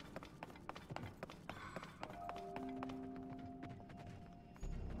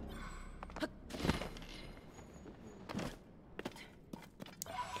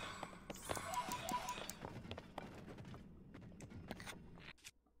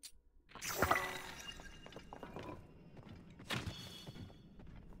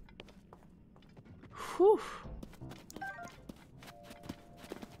 Whew.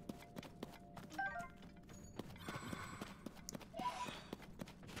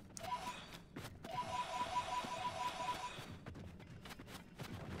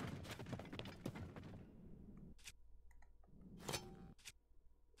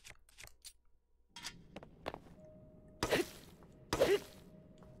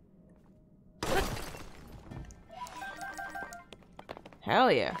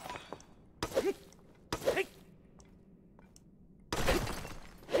 Hell yeah.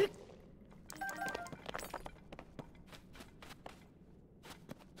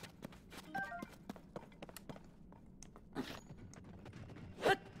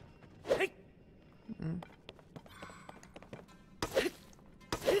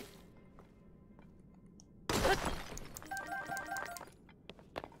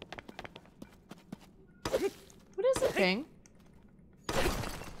 What is the thing?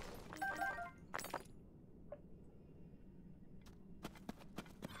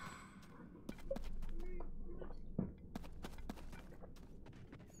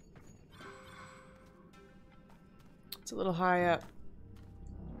 It's a little high up.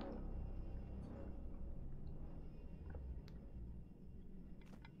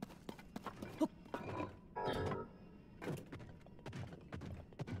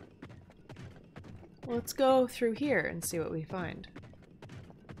 Well, let's go through here and see what we find.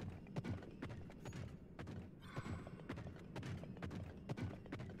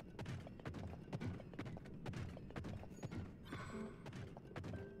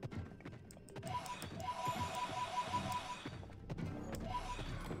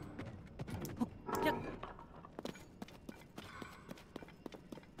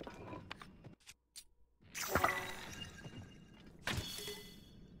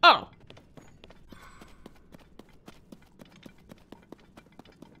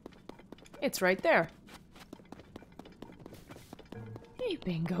 It's right there. Hey,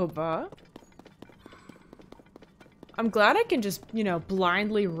 Bingo Bob. I'm glad I can just, you know,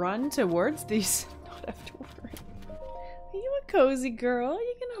 blindly run towards these. Not have to worry. Are you a cozy girl? Are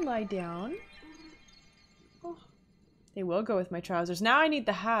you gonna lie down? Oh, they will go with my trousers. Now I need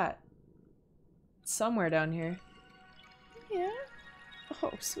the hat. It's somewhere down here. Yeah?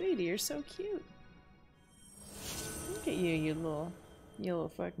 Oh, sweetie, you're so cute. Look at you, you little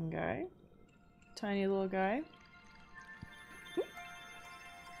fucking guy. Tiny little guy.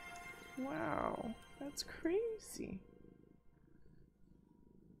 Wow, that's crazy.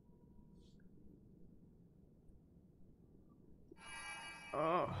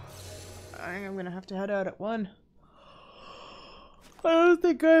 Oh, I think I'm gonna have to head out at 1. I don't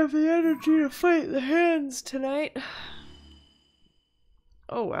think I have the energy to fight the hands tonight.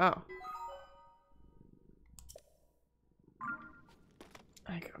 Oh, wow.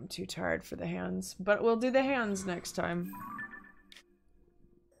 I'm too tired for the hands, but we'll do the hands next time.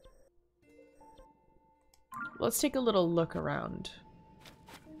 Let's take a little look around.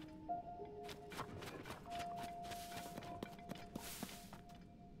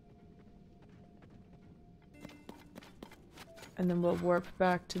 And then we'll warp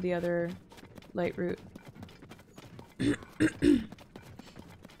back to the other light route. Hey,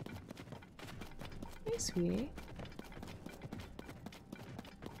 sweetie.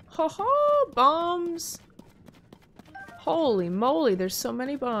 Ho ho! Bombs! Holy moly, there's so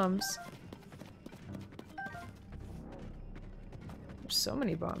many bombs. There's so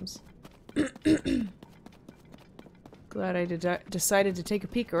many bombs. Glad I decided to take a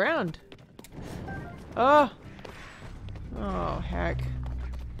peek around. Oh! Oh, heck.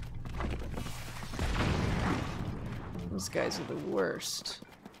 Those guys are the worst.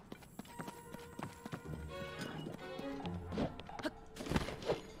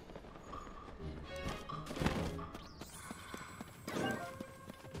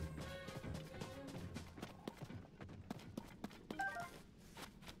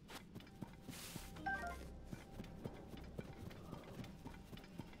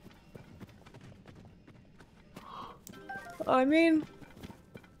 I mean,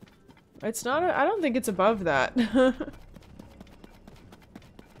 it's not I don't think it's above that.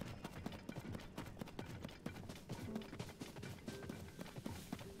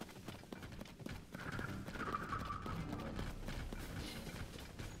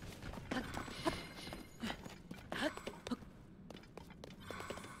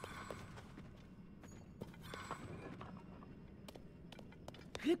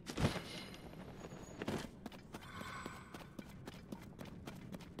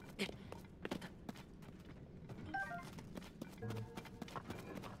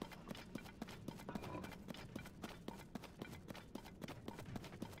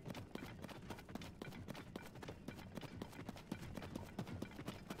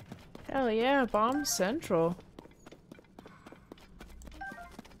 Hell yeah, Bomb Central.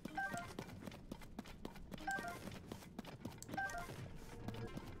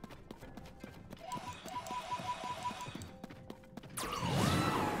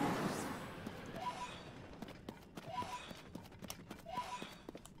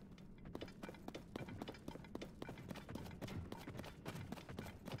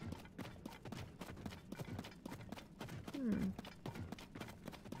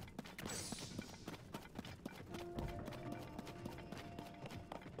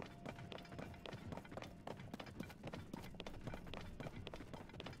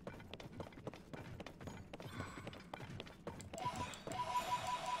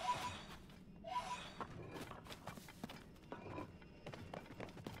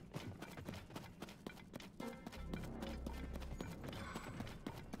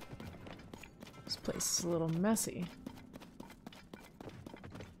 This place is a little messy.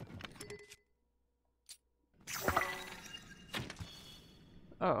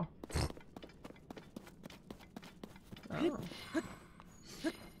 Oh. Oh.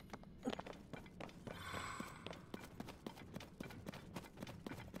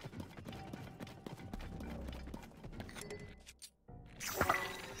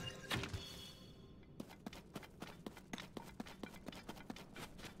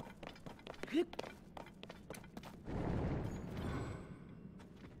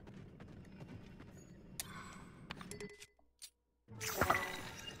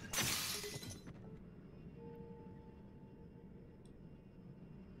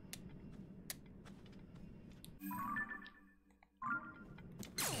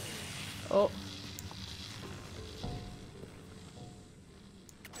 Oh.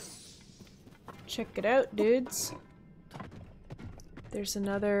 Check it out, dudes. There's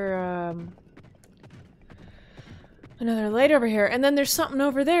another light over here, and then there's something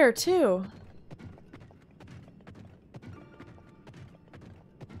over there too.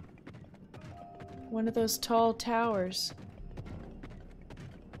 One of those tall towers.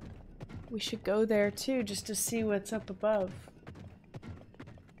 We should go there too, just to see what's up above.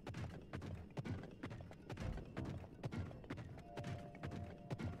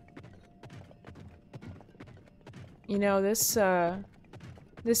 You know, this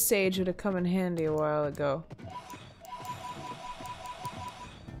sage would have come in handy a while ago.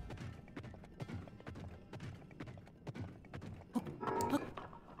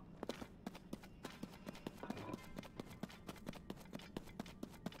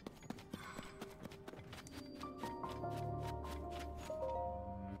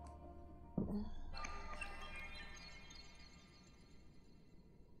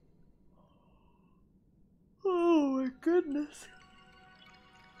 Oh my goodness.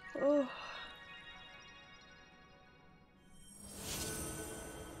 Oh.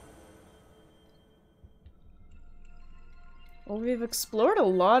 Well, we've explored a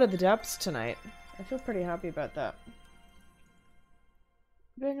lot of the depths tonight. I feel pretty happy about that.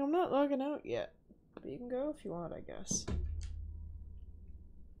 Bing, I'm not logging out yet. But you can go if you want, I guess.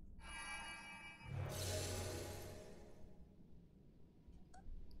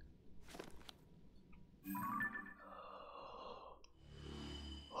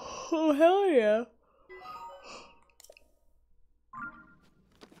 Oh, hell yeah.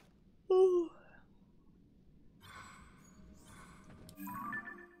 Oh.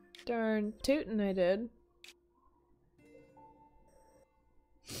 Darn tootin' I did.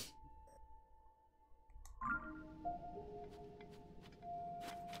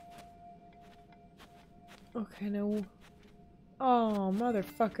 Okay, no. Oh,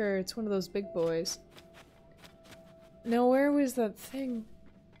 motherfucker, it's one of those big boys. Now, where was that thing?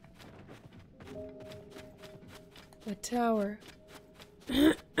 The tower.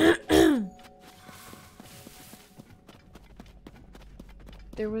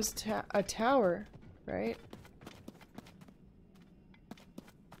 There was a tower, right?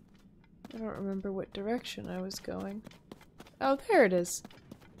 I don't remember what direction I was going. Oh, there it is.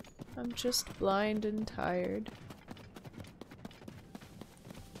 I'm just blind and tired.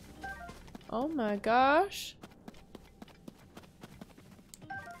 Oh my gosh.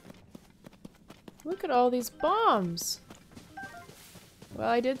 Look at all these bombs. Well,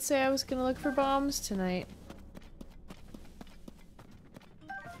 I did say I was gonna look for bombs tonight.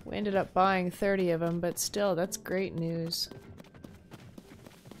 We ended up buying 30 of them, but still, that's great news.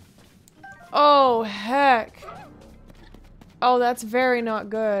 Oh, heck. Oh, that's very not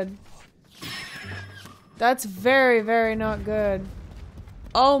good. That's very, very not good.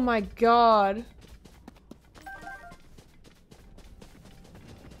 Oh my god.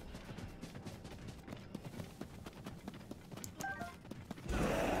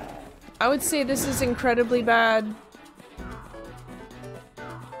 I would say this is incredibly bad.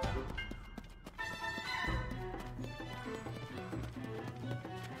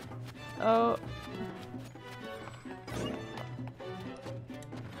 Oh.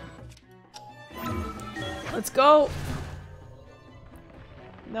 Let's go.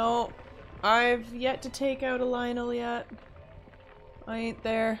 No. I've yet to take out a Lionel yet. I ain't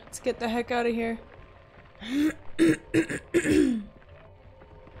there. Let's get the heck out of here.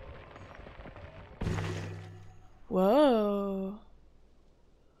 Whoa.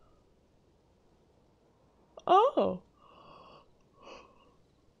 Oh.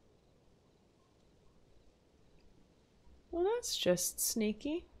 Well, that's just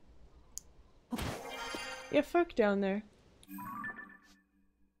sneaky. Yeah, fuck down there.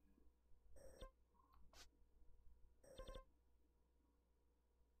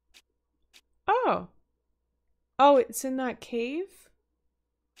 Oh. Oh, it's in that cave?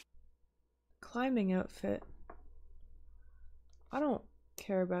 Climbing outfit. I don't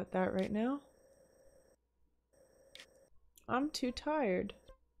care about that right now. I'm too tired.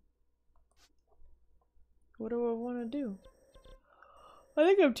 What do I want to do? I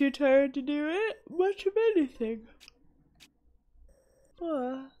think I'm too tired to do it. Much of anything.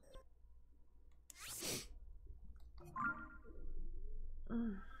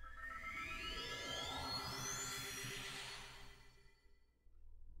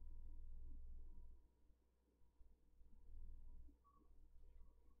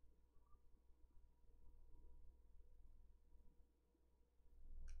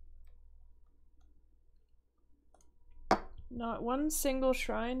 Not one single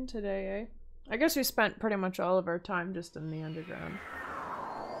shrine today, eh? I guess we spent pretty much all of our time just in the underground.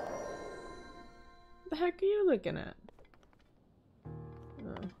 What the heck are you looking at?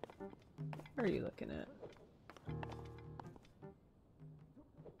 What are you looking at?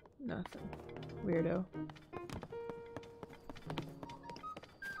 Nothing. Weirdo.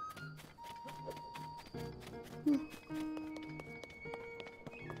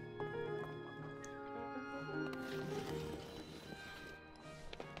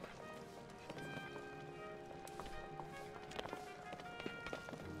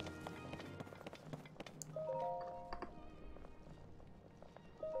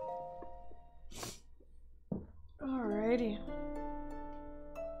 Alrighty.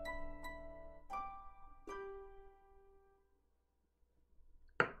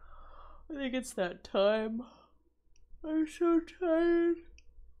 I think it's that time. I'm so tired.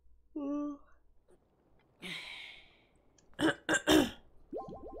 Ugh.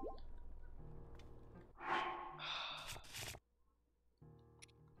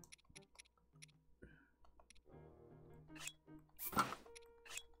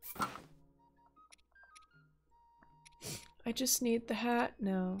 I just need the hat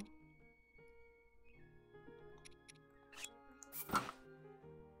now.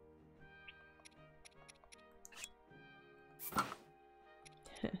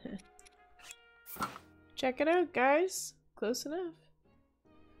 Check it out, guys. Close enough.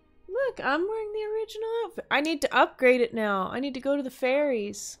 Look, I'm wearing the original outfit. I need to upgrade it now. I need to go to the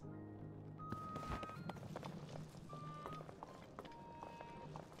fairies.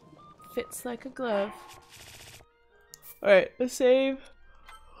 Fits like a glove. Alright, let's save.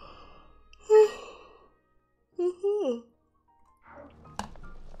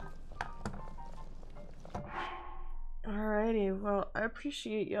 Alrighty, well, I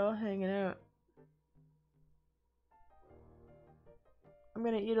appreciate y'all hanging out. I'm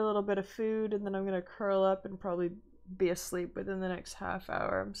gonna eat a little bit of food and then I'm gonna curl up and probably be asleep within the next half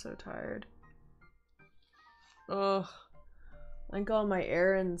hour. I'm so tired. Ugh. I think all my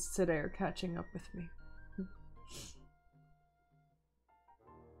errands today are catching up with me.